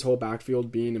with this whole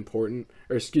backfield being with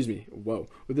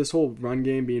this whole run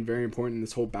game being very important and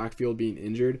this whole backfield being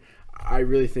injured, I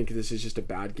really think this is just a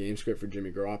bad game script for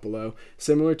Jimmy Garoppolo.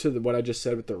 Similar to what I just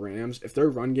said with the Rams, if their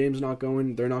run game's not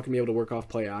going, they're not going to be able to work off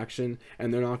play action,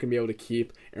 and they're not going to be able to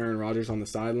keep Aaron Rodgers on the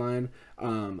sideline.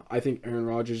 I think Aaron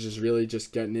Rodgers is really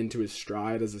just getting into his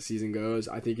stride as the season goes.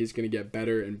 I think he's going to get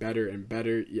better and better and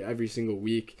better every single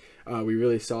week. We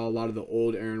really saw a lot of the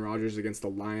old Aaron Rodgers against the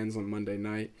Lions on Monday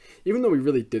night, even though we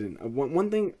really didn't.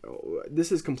 One thing,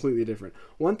 this is completely different.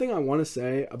 One thing I want to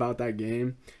say about that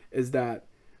game is that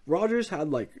Rodgers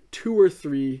had like 2 or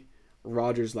 3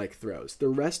 Rodgers-like throws. The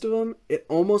rest of them, it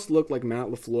almost looked like Matt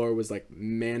LaFleur was like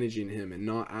managing him and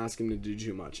not asking him to do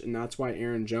too much. And that's why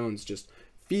Aaron Jones just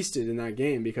feasted in that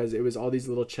game, because it was all these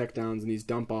little checkdowns and these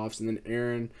dump-offs, and then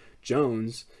Aaron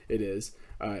Jones,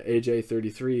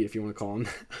 AJ33 if you want to call him.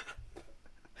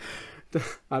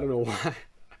 I don't know why.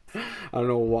 I don't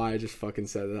know why I just fucking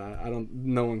said that.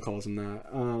 No one calls him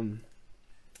that.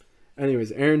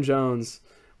 Anyways, Aaron Jones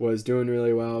was doing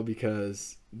really well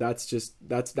because that's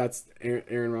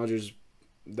Aaron Rodgers.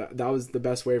 That was the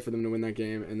best way for them to win that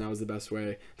game, and that was the best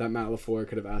way that Matt LaFleur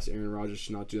could have asked Aaron Rodgers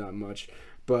to not do that much.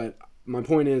 But my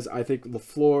point is, I think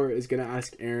LaFleur is going to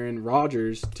ask Aaron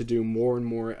Rodgers to do more and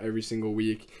more every single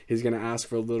week. He's going to ask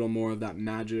for a little more of that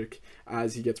magic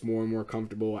as he gets more and more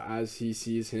comfortable, as he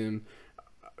sees him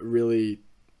really,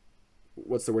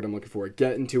 what's the word I'm looking for,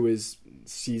 get into his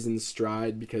season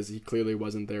stride, because he clearly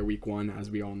wasn't there week one, as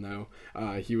we all know.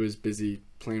 He was busy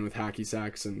playing with hacky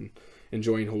sacks and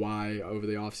enjoying Hawaii over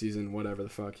the offseason, whatever the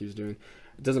fuck he was doing.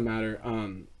 It doesn't matter.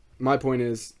 My point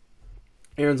is,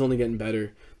 Aaron's only getting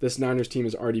better. This Niners team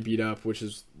is already beat up, which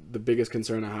is the biggest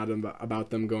concern I had about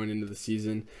them going into the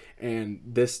season. And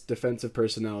this defensive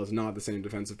personnel is not the same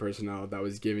defensive personnel that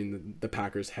was giving the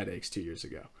Packers headaches 2 years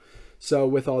ago. So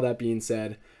with all that being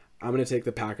said, I'm going to take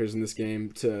the Packers in this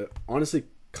game to honestly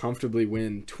comfortably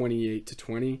win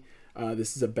 28-20.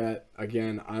 This is a bet.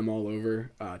 Again, I'm all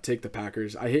over. Take the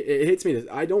Packers. It hates me.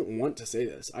 I don't want to say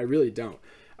this. I really don't.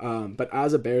 But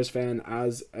as a Bears fan,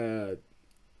 as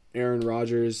Aaron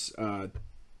Rodgers,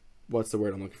 what's the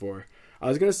word I'm looking for? I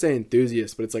was going to say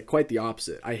enthusiast, but it's like quite the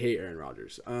opposite. I hate Aaron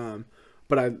Rodgers.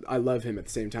 But I love him at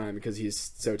the same time because he's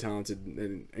so talented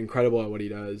and incredible at what he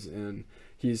does. And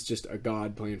he's just a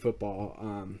god playing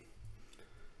football.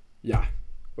 Yeah,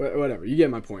 whatever. You get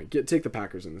my point. Take the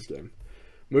Packers in this game.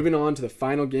 Moving on to the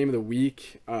final game of the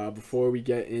week, before we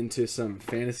get into some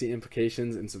fantasy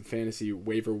implications and some fantasy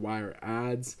waiver wire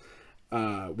ads,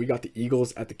 we got the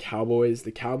Eagles at the Cowboys.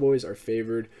 The Cowboys are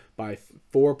favored by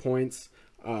 4 points.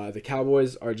 The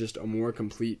Cowboys are just a more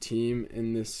complete team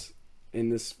in this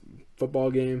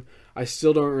football game. I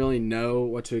still don't really know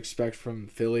what to expect from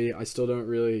Philly. I still don't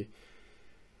really...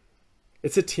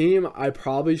 It's a team I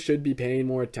probably should be paying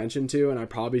more attention to, and I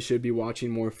probably should be watching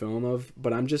more film of,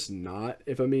 but I'm just not,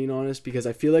 if I'm being honest, because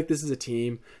I feel like this is a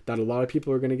team that a lot of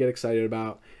people are going to get excited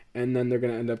about, and then they're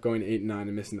going to end up going 8-9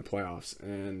 and missing the playoffs.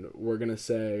 And we're going to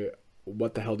say,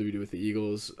 what the hell do we do with the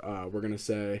Eagles? We're going to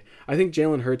say, I think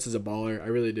Jalen Hurts is a baller. I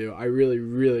really do. I really,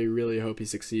 really, really hope he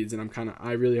succeeds, and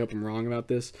I really hope I'm wrong about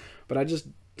this, but I just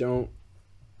don't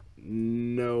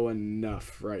know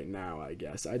enough right now, I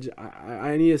guess.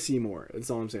 I need to see more. That's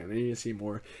all I'm saying. I need to see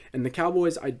more. And the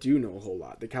Cowboys, I do know a whole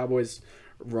lot. The Cowboys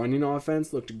running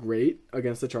offense looked great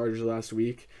against the Chargers last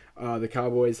week. The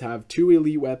Cowboys have 2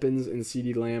 elite weapons in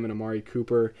CeeDee Lamb and Amari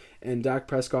Cooper, and Dak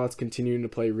Prescott's continuing to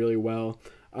play really well.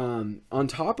 On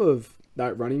top of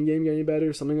that running game getting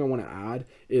better, something I want to add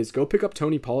is go pick up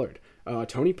Tony Pollard.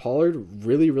 Tony Pollard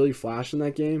really, really flashed in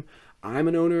that game. I'm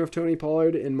an owner of Tony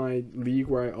Pollard in my league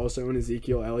where I also own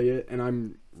Ezekiel Elliott, and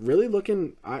I'm really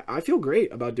looking, I feel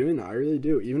great about doing that. I really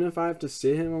do. Even if I have to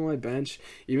sit him on my bench,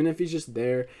 even if he's just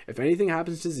there, if anything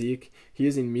happens to Zeke, he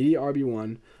is immediate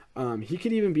RB1. He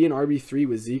could even be an RB3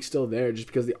 with Zeke still there just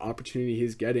because of the opportunity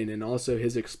he's getting and also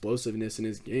his explosiveness in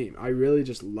his game. I really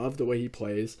just love the way he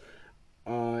plays.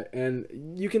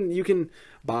 And you can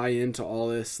buy into all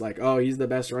this, like, oh, he's the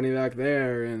best running back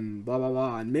there and blah, blah,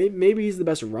 blah. And maybe he's the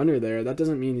best runner there. That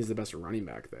doesn't mean he's the best running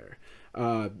back there.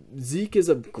 Zeke is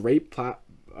a great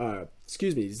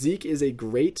Zeke is a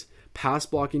great pass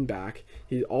blocking back.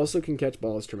 He also can catch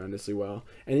balls tremendously well,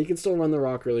 and he can still run the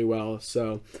rock really well.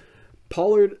 So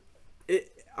Pollard,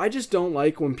 I just don't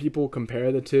like when people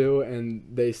compare the two and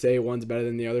they say one's better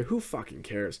than the other. Who fucking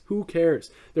cares? Who cares?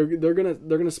 They're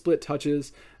gonna split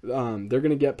touches. They're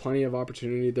gonna get plenty of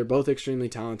opportunity. They're both extremely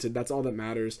talented. That's all that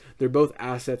matters. They're both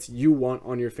assets you want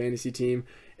on your fantasy team.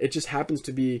 It just happens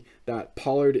to be that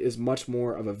Pollard is much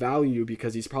more of a value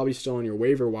because he's probably still on your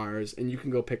waiver wires and you can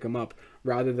go pick him up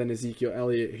rather than Ezekiel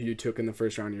Elliott, who you took in the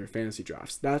first round of your fantasy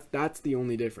drafts. That's the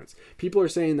only difference. People are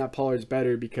saying that Pollard's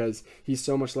better because he's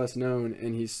so much less known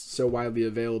and he's so widely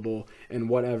available and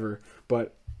whatever,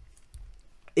 but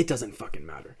it doesn't fucking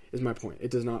matter, is my point.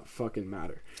 It does not fucking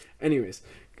matter. Anyways,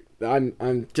 I'm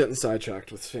getting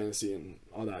sidetracked with fantasy and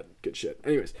all that good shit.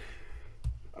 Anyways,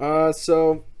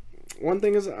 so one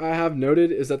thing is I have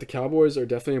noted is that the Cowboys are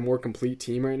definitely a more complete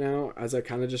team right now, as I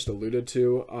kind of just alluded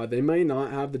to. They may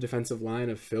not have the defensive line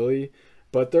of Philly,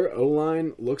 but their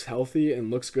O-line looks healthy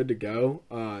and looks good to go.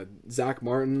 Zach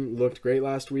Martin looked great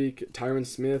last week. Tyron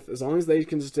Smith, as long as they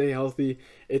can stay healthy,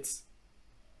 it's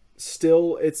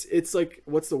like,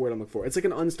 what's the word I'm looking for? It's like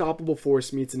an unstoppable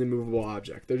force meets an immovable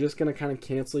object. They're just going to kind of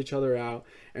cancel each other out,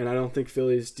 and I don't think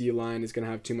Philly's D-line is going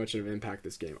to have too much of an impact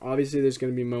this game. Obviously, there's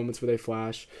going to be moments where they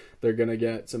flash. They're going to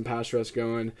get some pass rush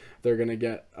going. They're going to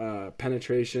get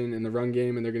penetration in the run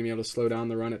game, and they're going to be able to slow down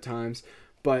the run at times.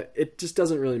 but it just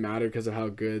doesn't really matter because of how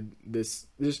good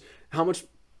just how much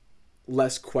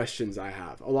less questions I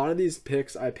have. A lot of these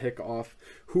picks I pick off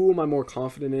who am I more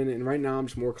confident in, and right now I'm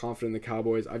just more confident in the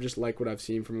Cowboys. I just like what I've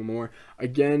seen from them more.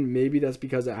 Again, maybe that's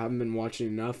because I haven't been watching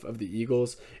enough of the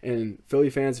Eagles. And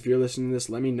Philly fans, if you're listening to this,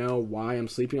 let me know why I'm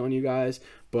sleeping on you guys.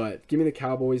 But give me the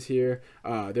Cowboys here.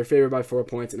 They're favored by 4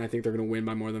 points, and I think they're going to win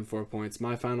by more than 4 points.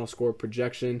 My final score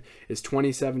projection is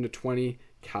 27-20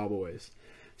 Cowboys.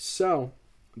 So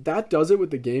that does it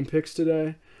with the game picks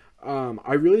today.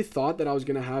 I really thought that I was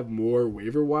going to have more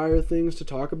waiver wire things to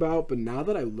talk about, but now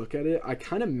that I look at it, I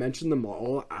kind of mentioned them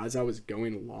all as I was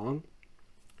going along,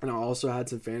 and I also had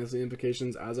some fantasy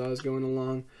implications as I was going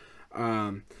along.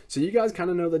 So you guys kind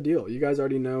of know the deal. You guys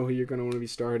already know who you're going to want to be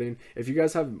starting. If you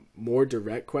guys have more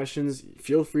direct questions,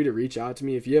 feel free to reach out to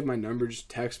me. If you have my number, just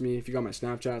text me. If you got my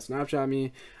Snapchat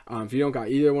me. If you don't got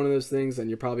either one of those things, then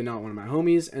you're probably not one of my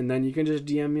homies, and then you can just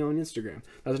DM me on Instagram.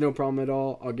 That's no problem at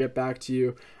all. I'll get back to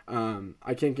you.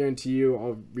 I can't guarantee you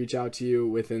I'll reach out to you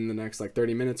within the next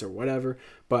 30 minutes or whatever,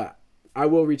 but I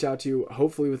will reach out to you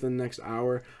hopefully within the next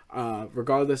hour.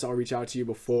 Regardless, I'll reach out to you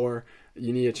before.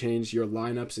 You need to change your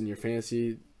lineups and your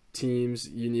fantasy teams.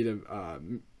 You need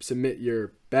to submit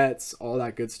your bets, all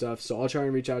that good stuff. So I'll try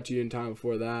and reach out to you in time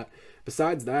before that.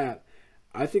 Besides that,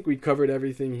 I think we covered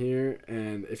everything here.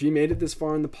 And if you made it this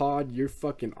far in the pod, you're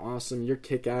fucking awesome. You're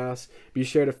kick-ass. Be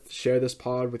sure to share this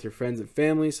pod with your friends and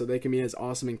family so they can be as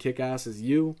awesome and kick-ass as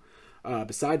you.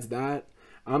 Besides that,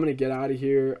 I'm going to get out of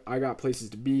here. I got places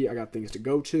to be. I got things to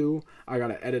go to. I got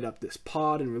to edit up this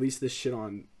pod and release this shit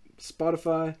on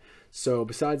Spotify. So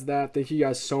besides that, thank you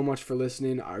guys so much for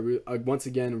listening. I once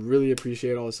again really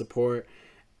appreciate all the support.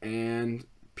 And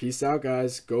peace out,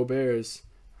 guys. Go Bears.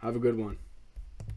 Have a good one.